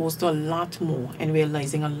exposed to a lot more and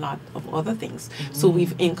realizing a lot of other things. So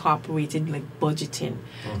we've incorporated like budgeting,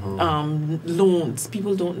 loans.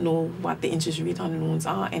 People don't know what the interest rate on loans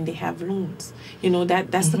are, and they have loans. You know,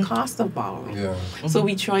 that's the cost of borrowing. So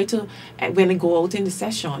we try to, when we go out in the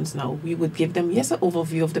sessions now, we would give them, yes, an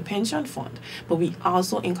overview of the pension fund, but we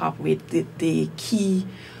also incorporate the key,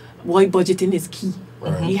 why budgeting is key.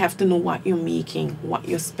 You have to know what you're making, what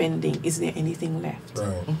you're spending. Is there anything left?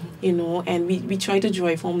 You know, and we try to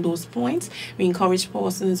drive home those points. We encourage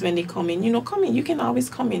persons when they come in, you know, come in. You can always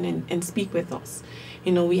come in and speak with us.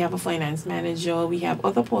 You know, we have a finance manager. We have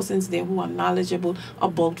other persons there who are knowledgeable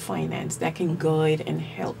about finance that can guide and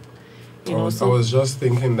help. You know, I was just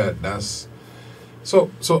thinking that's... So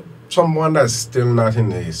someone that's still not in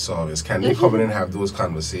the service, can they come in and have those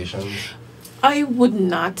conversations? I would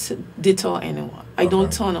not deter anyone. I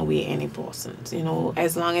don't turn away any persons. You know,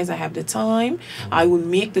 as long as I have the time, I will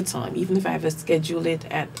make the time, even if I have to schedule it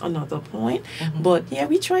at another point. But yeah,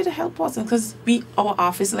 we try to help persons because our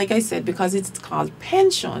office, like I said, because it's called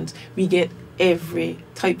pensions, we get every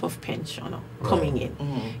type of pensioner coming in.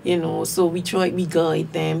 You know, so we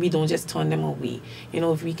guide them. We don't just turn them away. You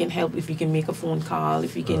know, if we can help, if we can make a phone call,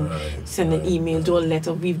 if we can send an email, do a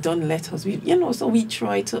letter. We've done letters. You know, so we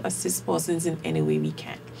try to assist persons in any way we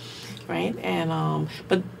can, right? And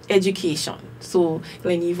but education. So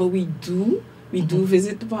Gleneagles, we do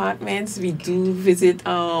visit departments, we do visit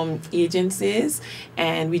agencies,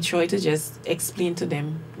 and we try to just explain to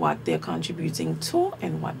them what they're contributing to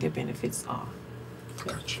and what their benefits are.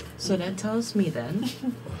 Gotcha. So that tells me then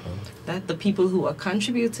that the people who are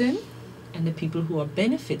contributing and the people who are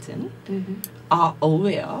benefiting are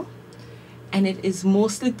aware, and it is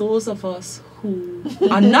mostly those of us who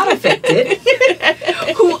are not affected,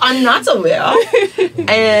 who are not aware,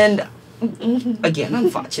 and again,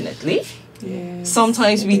 unfortunately,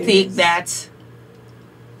 sometimes we take that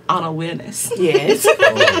unawareness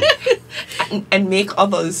and make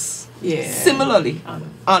others similarly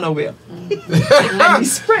unaware. And we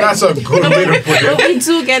spread. That's a good way to put it. But we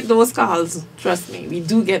do get those calls, trust me. We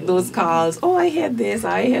do get those calls. Oh, I heard this,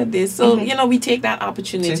 I heard this. So, you know, we take that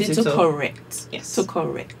opportunity to correct. To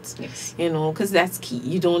correct. You know, because that's key.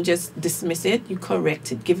 You don't just dismiss it, you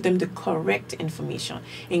correct it. Give them the correct information.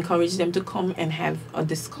 Encourage them to come and have a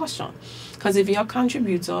discussion. Because if you're a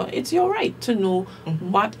contributor, it's your right to know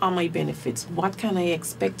what are my benefits, what can I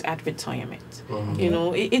expect at retirement. You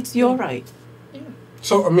know, it's your right.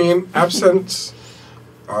 So, I mean, absent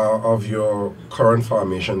of your current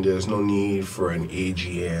formation, there's no need for an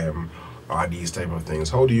AGM or these type of things.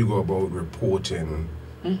 How do you go about reporting,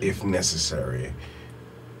 if necessary,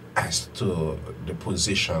 as to the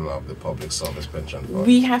position of the public service pension fund?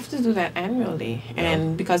 We have to do that annually,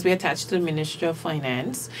 and because we're attached to the Ministry of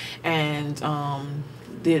Finance, and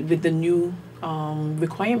with the new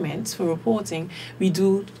requirements for reporting, we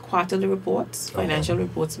do quarterly reports, financial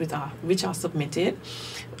reports which are submitted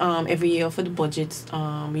every year for the budget.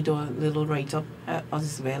 We do a little write-up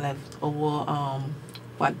as well as our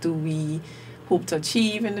what do we hope to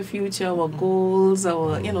achieve in the future, our goals,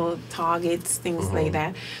 our targets, things like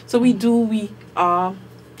that. So we are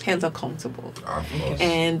held accountable,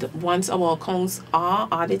 and once our accounts are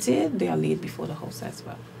audited, they are laid before the House as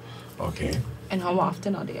well. Okay. And how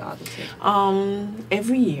often are they audited?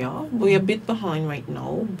 Every year. We're a bit behind right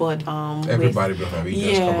now, but everybody behind. We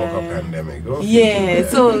just come up with a pandemic.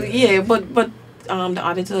 But the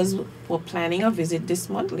auditors were planning a visit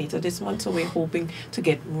later this month, so we're hoping to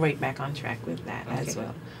get right back on track with that as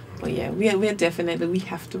well. But yeah, we're definitely, we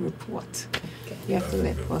have to report. We have to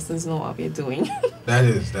let persons know what we're doing. That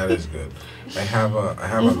is good. I have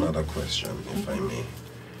another question, if I may.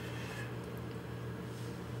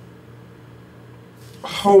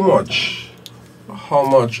 How much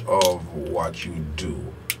of what you do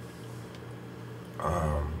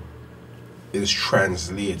is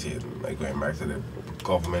translated, like going back to the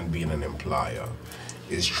government being an employer,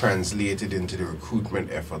 is translated into the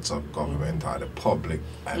recruitment efforts of government or the public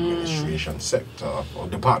administration sector or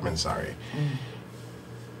department,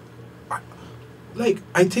 like,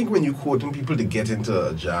 I think when you're quoting people to get into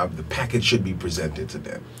a job, the package should be presented to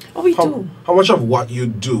them. Oh, we do. How much of what you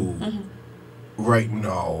do right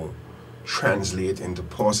now translate into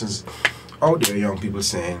persons out there, young people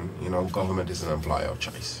saying, you know, government is an employer of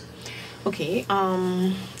choice? Okay.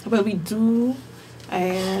 Well, we do.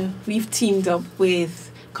 We've teamed up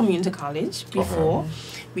with community college before.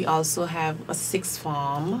 We also have a sixth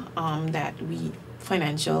form that we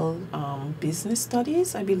financial business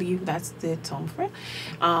studies, I believe that's the term for it.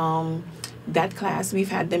 That class, we've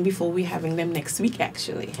had them before, we're having them next week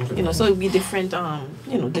actually. You know, so it'll be different,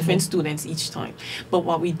 different students each time. But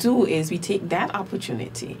what we do is we take that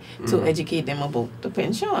opportunity to educate them about the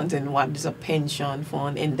pensions and what is a pension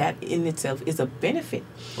fund, and that in itself is a benefit.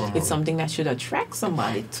 It's something that should attract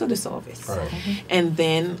somebody to the service. And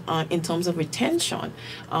then in terms of retention,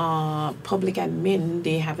 public admin,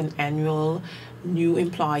 they have an annual new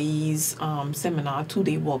employees seminar,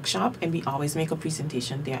 2-day workshop, and we always make a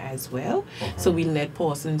presentation there as well. So we let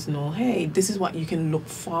persons know, hey, this is what you can look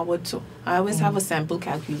forward to. I always have a sample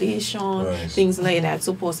calculation, things like that,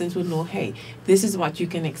 so persons will know, hey, this is what you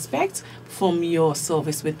can expect from your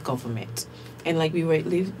service with government. And like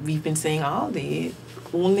we've been saying all day,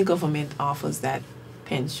 only government offers that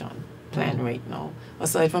pension plan right now.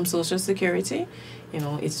 Aside from Social Security, you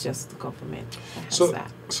know, it's just the government that has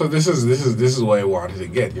that. So this is what I wanted to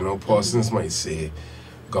get. You know, persons might say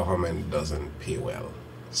government doesn't pay well.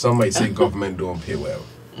 Some might say government don't pay well.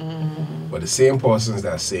 But the same persons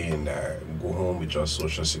that are saying that go home with your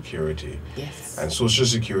Social Security. Yes. And Social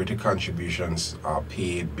Security contributions are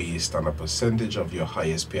paid based on a percentage of your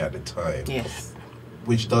highest pay at the time. Yes.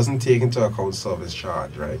 Which doesn't take into account service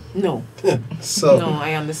charge, right? No. So no,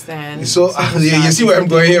 I understand. So you see where I'm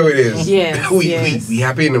going here with this? Yes. We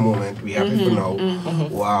happy in the moment. We happy for now.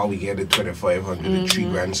 Wow, we get the $2,500, the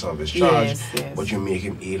 $3,000 service charge, but you're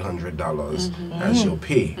making $800 as your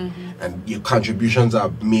pay, and your contributions are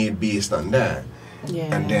made based on that.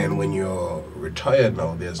 Yeah. And then when you're retired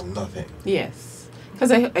now, there's nothing. Yes,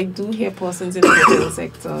 because I do hear persons in the hotel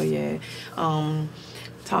sector,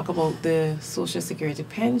 talk about the Social Security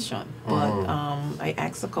pension, but I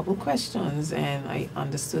asked a couple questions and I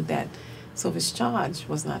understood that service charge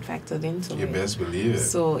was not factored into it. You best believe it.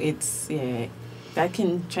 So it's that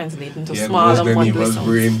can translate into smaller monthly sums.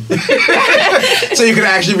 Brain. So you can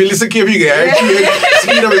actually be listening carefully. You can actually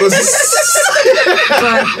speed up.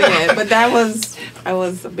 But that was, I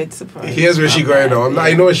was a bit surprised. Here's where she going now.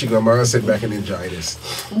 I know where she going. I'm gonna sit back and enjoy this.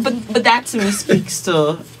 But that to me speaks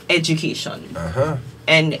to education.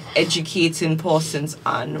 And educating persons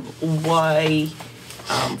on why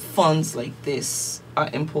funds like this are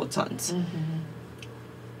important.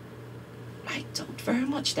 I doubt very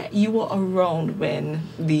much that you were around when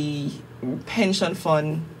the pension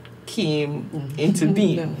fund came into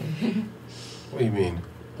being. What do you mean?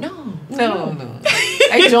 No.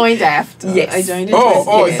 I joined after. Yes. I joined it.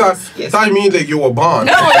 I thought you mean that you were born.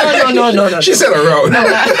 No. She said around.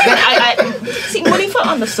 I see, what if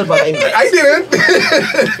I understood what I meant? I didn't.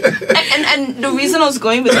 and the reason I was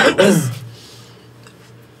going with that was,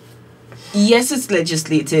 yes, it's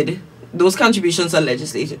legislated. Those contributions are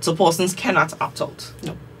legislated, so persons cannot opt out.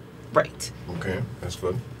 No. Right. Okay, that's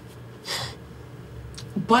good.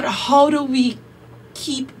 But how do we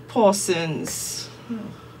keep persons?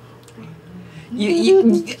 I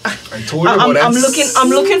told you about that. I'm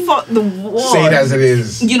looking for the word. Say it as it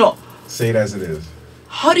is. You know. Say it as it is.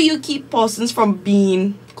 How do you keep persons from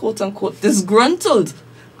being, quote unquote, disgruntled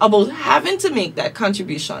about having to make that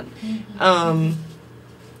contribution?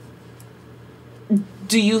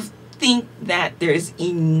 Do you think that there's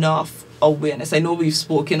enough awareness? I know we've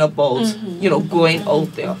spoken about, going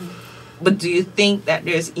out there. But do you think that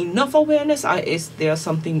there's enough awareness, or is there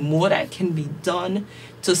something more that can be done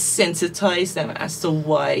to sensitize them as to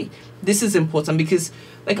why this is important? Because,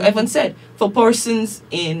 like Ivan said, for persons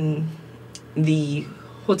in the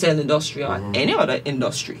hotel industry or any other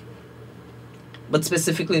industry, but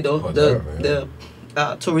specifically the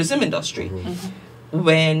tourism industry,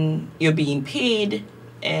 when you're being paid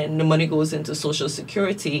and the money goes into Social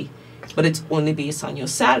Security, but it's only based on your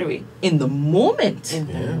salary, in the moment,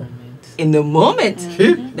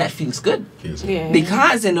 that feels good.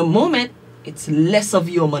 Because in the moment, it's less of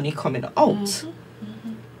your money coming out.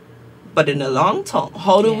 But in the long term,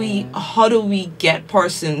 how do we get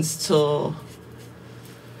persons to,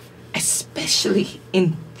 especially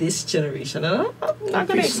in this generation, and I'm not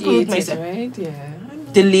going to exclude myself, right?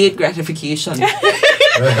 delayed gratification.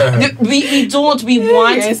 we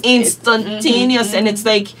want instantaneous, and it's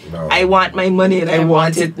like, I want my money and I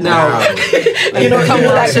want it now.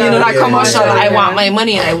 That commercial, I want my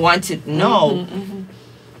money and I want it now.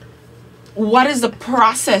 what is the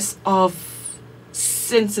process of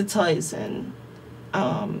sensitizing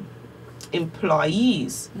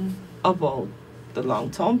employees about the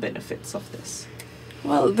long-term benefits of this?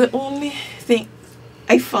 Well, the only thing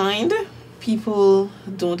I find, people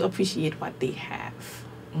don't appreciate what they have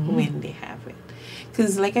when they have it.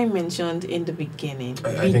 Because like I mentioned in the beginning,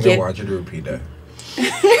 I think I want you to repeat that.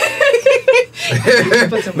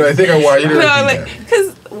 No, I think I want you to repeat that.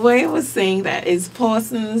 Because what I was saying that is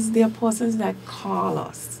there are persons that call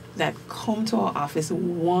us, that come to our office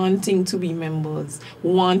wanting to be members,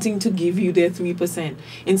 wanting to give you their 3%.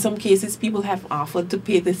 In some cases, people have offered to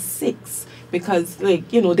pay the 6%. Because they're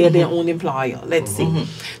their own employer, let's say.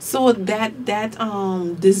 So that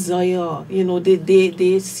desire,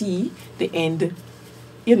 they see the end,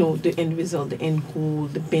 the end result, the end goal,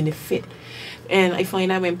 the benefit. And I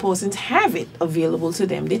find that when persons have it available to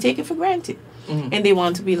them, they take it for granted. And they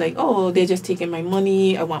want to be like, oh, they're just taking my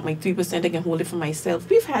money, I want my 3%, I can hold it for myself.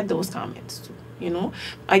 We've had those comments too,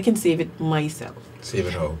 I can save it myself. Save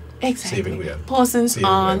it how? Exactly. Save it where? Persons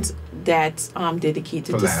aren't that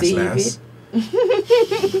dedicated to save it.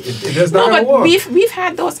 It does not work. We've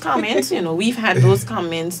had those comments, we've had those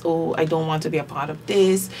comments, oh, I don't want to be a part of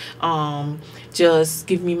this, just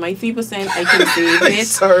give me my 3%, I can save it.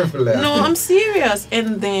 Sorry for that. No, I'm serious.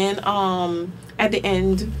 And then at the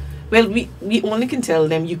end, well, we only can tell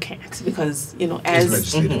them you can't, because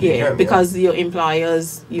because your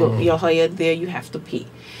employers, you're hired there, you have to pay.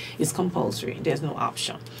 It's compulsory, there's no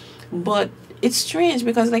option. But it's strange,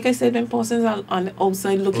 because like I said, when persons are on the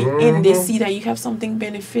outside looking in, they see that you have something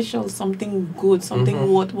beneficial, something good,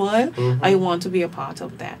 something worthwhile. I want to be a part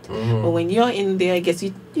of that. But when you're in there, I guess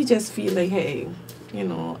you just feel like, hey,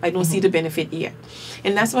 I don't see the benefit yet.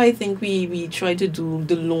 And that's why I think we try to do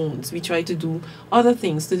the loans. We try to do other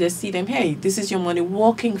things to just see them, hey, this is your money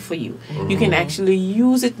working for you. You can actually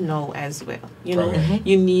use it now as well.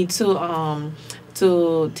 You need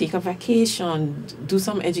to take a vacation, do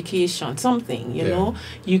some education, something,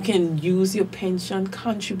 you can use your pension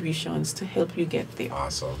contributions to help you get there.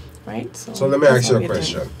 Awesome. Right? So let me ask you a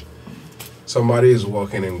question. Somebody is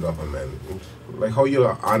working in government, like how you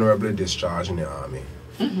are honorably discharged in the army.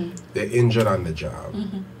 They're injured on the job.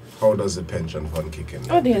 How does the pension fund kick in?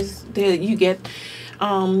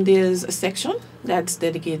 There's a section that's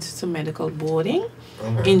dedicated to medical boarding.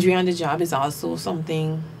 Injury on the job is also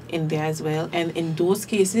something in there as well, and in those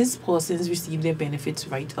cases, persons receive their benefits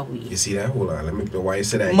right away. You see that? Hold on, let me. Why you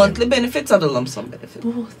say that? Monthly benefits or the lump sum benefit?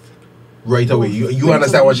 Both. Right away. You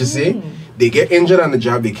understand what you say? They get injured on the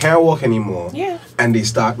job, they can't work anymore, and they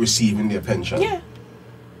start receiving their pension. Yeah.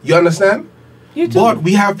 You understand? You do. But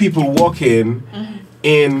we have people working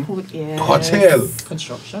in hotel,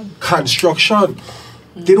 construction.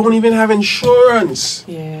 They don't even have insurance.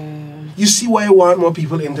 Yeah. You see why I want more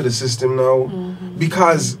people into the system now?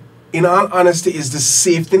 Because, in all honesty, it's the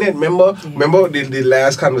safety net. Remember the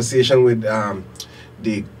last conversation with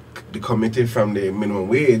the committee from the minimum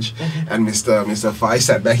wage, and Mr. Fai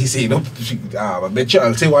sat back. He said, I bet you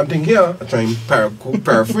I'll say one thing here. I try and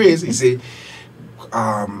paraphrase. He said,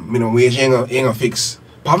 minimum wage ain't gonna fix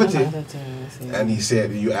poverty. And he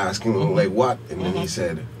said, you ask him like what? And then he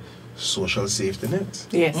said, social safety net.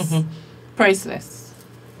 Yes. Priceless.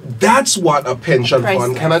 That's what a pension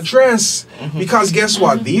fund can address. Because guess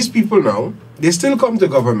what? These people now, they still come to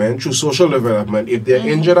government through social development if they're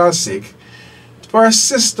injured or sick for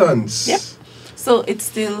assistance. Yep. So it's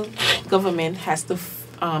still, government has to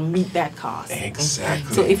meet that cost.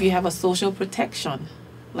 Exactly. So if you have a social protection,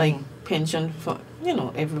 like pension for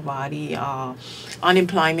everybody,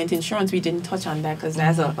 unemployment insurance, we didn't touch on that because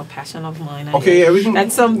that's a passion of mine. Okay, everything.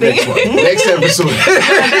 That's something. Next episode.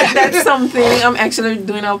 That's something. I'm actually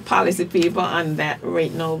doing a policy paper on that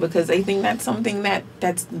right now, because I think that's something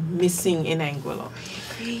that's missing in Anguilla.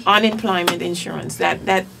 Unemployment insurance. That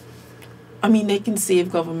they can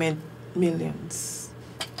save government millions.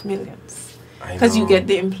 Because you get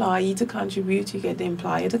the employee to contribute, you get the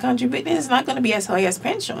employer to contribute, and it's not going to be as high as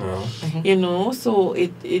pension, so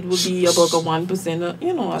it would be about a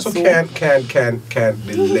 1%, So can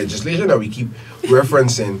the legislation that we keep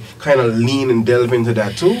referencing kind of lean and delve into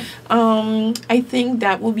that too? I think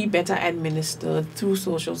that will be better administered through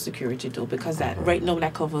Social Security though, because that right now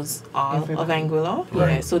that covers all of Anguilla.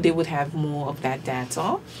 Right. Yeah, so they would have more of that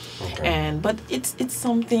data. Okay. But it's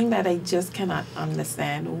something that I just cannot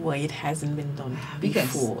understand why it hasn't been done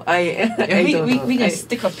before. We can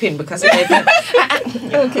stick a pin because Ivan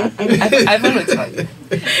will tell you.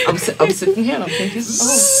 I'm sitting here and I'm thinking,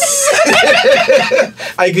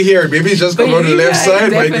 I can hear it. Maybe it's just come on the left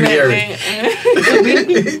side, but I can hear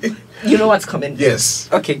it. You know what's coming? Yes.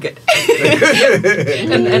 Okay, good.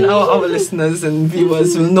 and our listeners and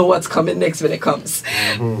viewers will know what's coming next when it comes.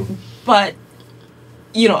 Mm-hmm. But,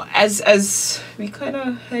 you know, as we kind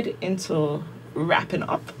of head into wrapping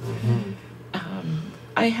up,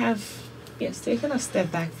 I have, taken a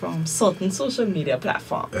step back from certain social media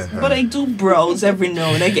platforms. But I do browse every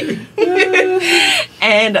now and again.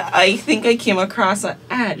 And I think I came across an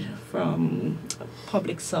ad from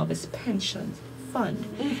Public Service Pension Fund.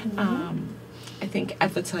 I think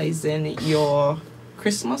advertising your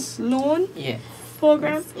Christmas loan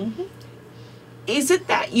program. Is it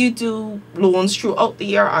that you do loans throughout the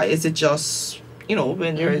year, or is it just, you know,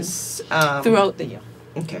 when there is throughout the year?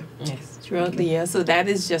 Okay. Yes, throughout the year. So that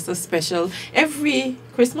is just a special. Every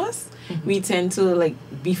Christmas, we tend to like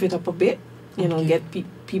beef it up a bit. You know, get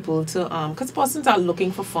people to because persons are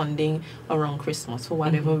looking for funding around Christmas for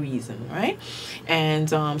whatever reason, right? And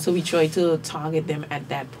so we try to target them at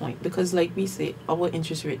that point, because like we say, our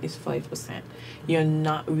interest rate is 5%. You're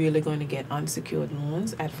not really going to get unsecured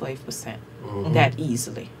loans at 5% that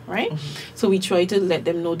easily, right? So we try to let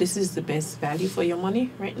them know this is the best value for your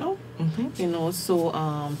money right now. You know, so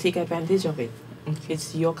take advantage of it.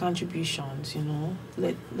 It's your contributions, you know.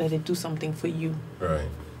 Let it do something for you. Right.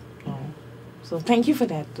 So thank you for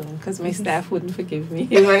that, though, because my staff wouldn't forgive me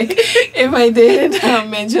if I did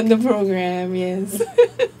mention the program. Yes.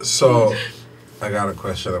 So, I got a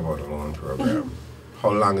question about the loan program.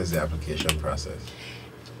 How long is the application process?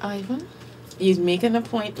 Ivan, you make an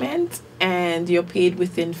appointment and you're paid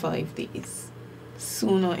within 5 days,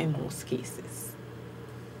 sooner in most cases.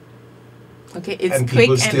 Okay, it's and quick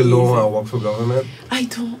people and still easy. don't want to work for government? I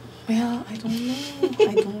don't know. I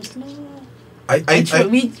don't know.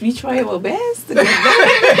 We try our best to get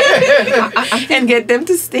them and get them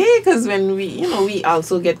to stay, because when we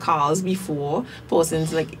also get calls before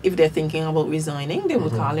persons, like if they're thinking about resigning, they will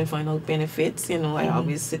call and find out benefits. You know, I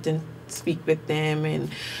always sit and speak with them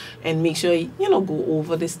and make sure, go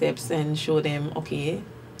over the steps and show them, okay,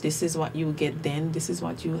 this is what you get then, this is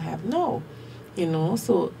what you have now.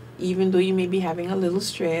 So even though you may be having a little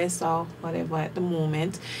stress or whatever at the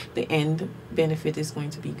moment, the end benefit is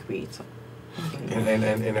going to be greater. Okay.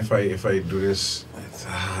 And if I do this,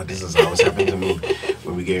 this is how it's happened to me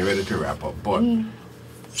when we get ready to wrap up. But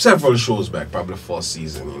several shows back, probably first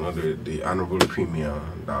season, the Honorable Premier,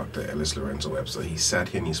 Dr. Ellis Lorenzo Webster, he sat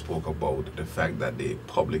here and he spoke about the fact that the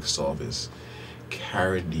public service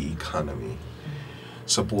carried the economy,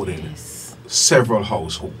 supported several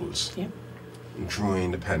households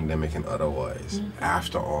during the pandemic and otherwise,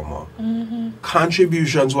 after Irma.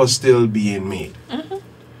 Contributions were still being made.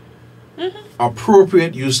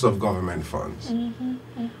 Appropriate use of government funds.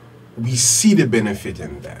 We see the benefit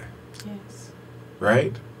in that. Yes.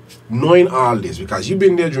 Right? Knowing all this, because you've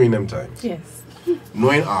been there during them times. Yes.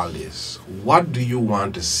 Knowing all this, what do you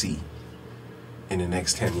want to see in the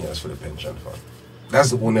next 10 years for the pension fund?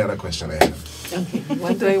 That's the only other question I have. Okay.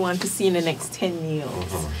 What do I want to see in the next 10 years?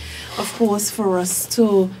 Of course, for us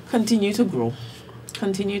to continue to grow.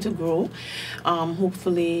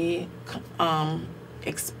 Hopefully,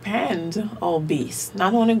 expand our base.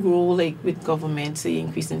 Not only grow like with government, say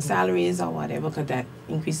increasing salaries or whatever, because that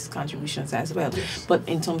increases contributions as well. But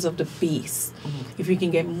in terms of the base, if we can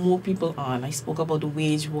get more people on, I spoke about the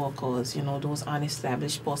wage workers, those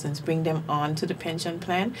unestablished persons, bring them on to the pension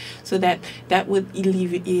plan, so that would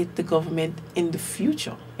alleviate the government in the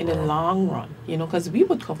future, in the long run, because we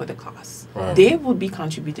would cover the costs. They would be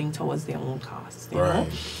contributing towards their own costs, you know.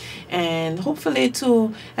 And hopefully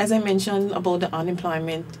too, as I mentioned about the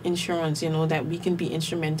unemployment insurance, that we can be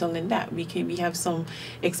instrumental in that. We have some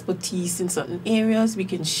expertise in certain areas we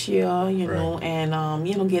can share,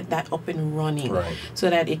 and get that up and running, so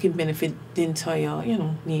that it can benefit the entire,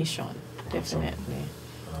 nation. Definitely.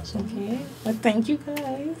 Awesome. Okay. Well, thank you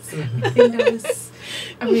guys. I think that was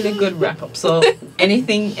a really good wrap up. So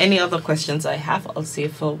any other questions I have, I'll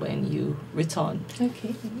save for when you return.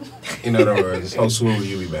 Okay. In other words, how soon will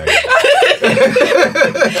you be back?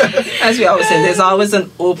 As we always say, there's always an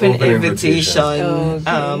open invitation.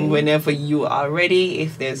 Okay. Whenever you are ready,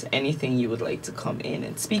 if there's anything you would like to come in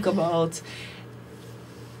and speak about,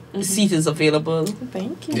 the seat is available.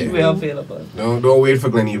 Thank you. Yeah. We're available. Don't wait for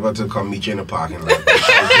Gleneva to come meet you in the parking lot.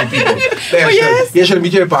 You should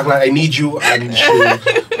meet you in the parking lot. I need you. And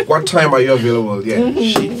what time are you available? Yeah.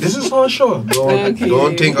 This is our show.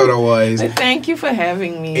 Don't think otherwise. Thank you for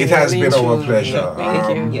having me. It has been our pleasure.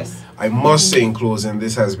 Thank you. Yes. I must say in closing,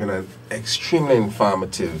 this has been an extremely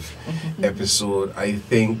informative episode. I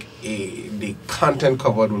think the content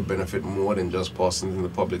covered will benefit more than just persons in the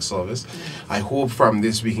public service. I hope from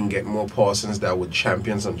this we can get more persons that would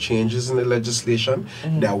champion some changes in the legislation,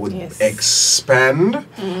 that would expand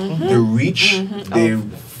the reach, the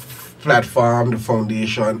platform, the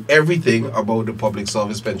foundation, everything about the public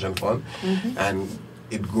service pension fund, and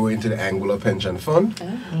it grow into the Angular pension fund.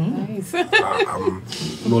 Nice. I'm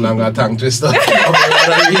no longer a tongue twister for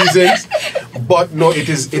other reasons, but no, it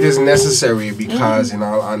is necessary because, in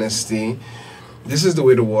all honesty, this is the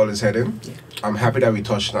way the world is heading. I'm happy that we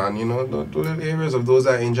touched on, the little areas of those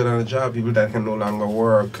that are injured on the job, people that can no longer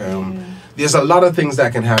work. There's a lot of things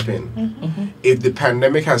that can happen. If the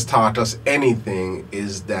pandemic has taught us anything,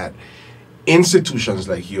 is that institutions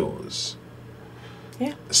like yours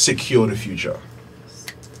secure the future.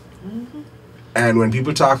 And when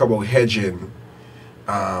people talk about hedging,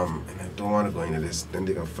 and I don't want to go into this, then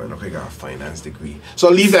they're gonna find, okay, I got a finance degree. So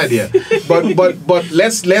I'll leave that there. But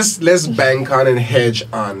let's bank on and hedge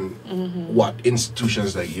on what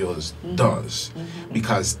institutions like yours does,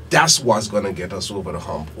 because that's what's gonna get us over the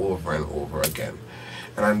hump over and over again.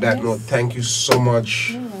 And on that note, thank you so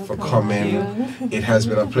much for coming. It has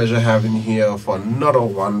been a pleasure having you here for another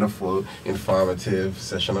wonderful, informative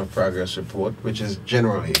session of Progress Report, which is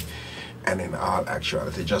generally and in all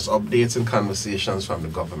actuality just updates and conversations from the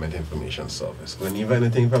Government Information Service. Guinevere,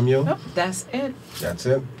 anything from you? Nope, that's it. That's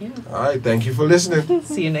it? Yeah. All right, thank you for listening.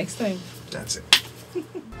 See you next time. That's it.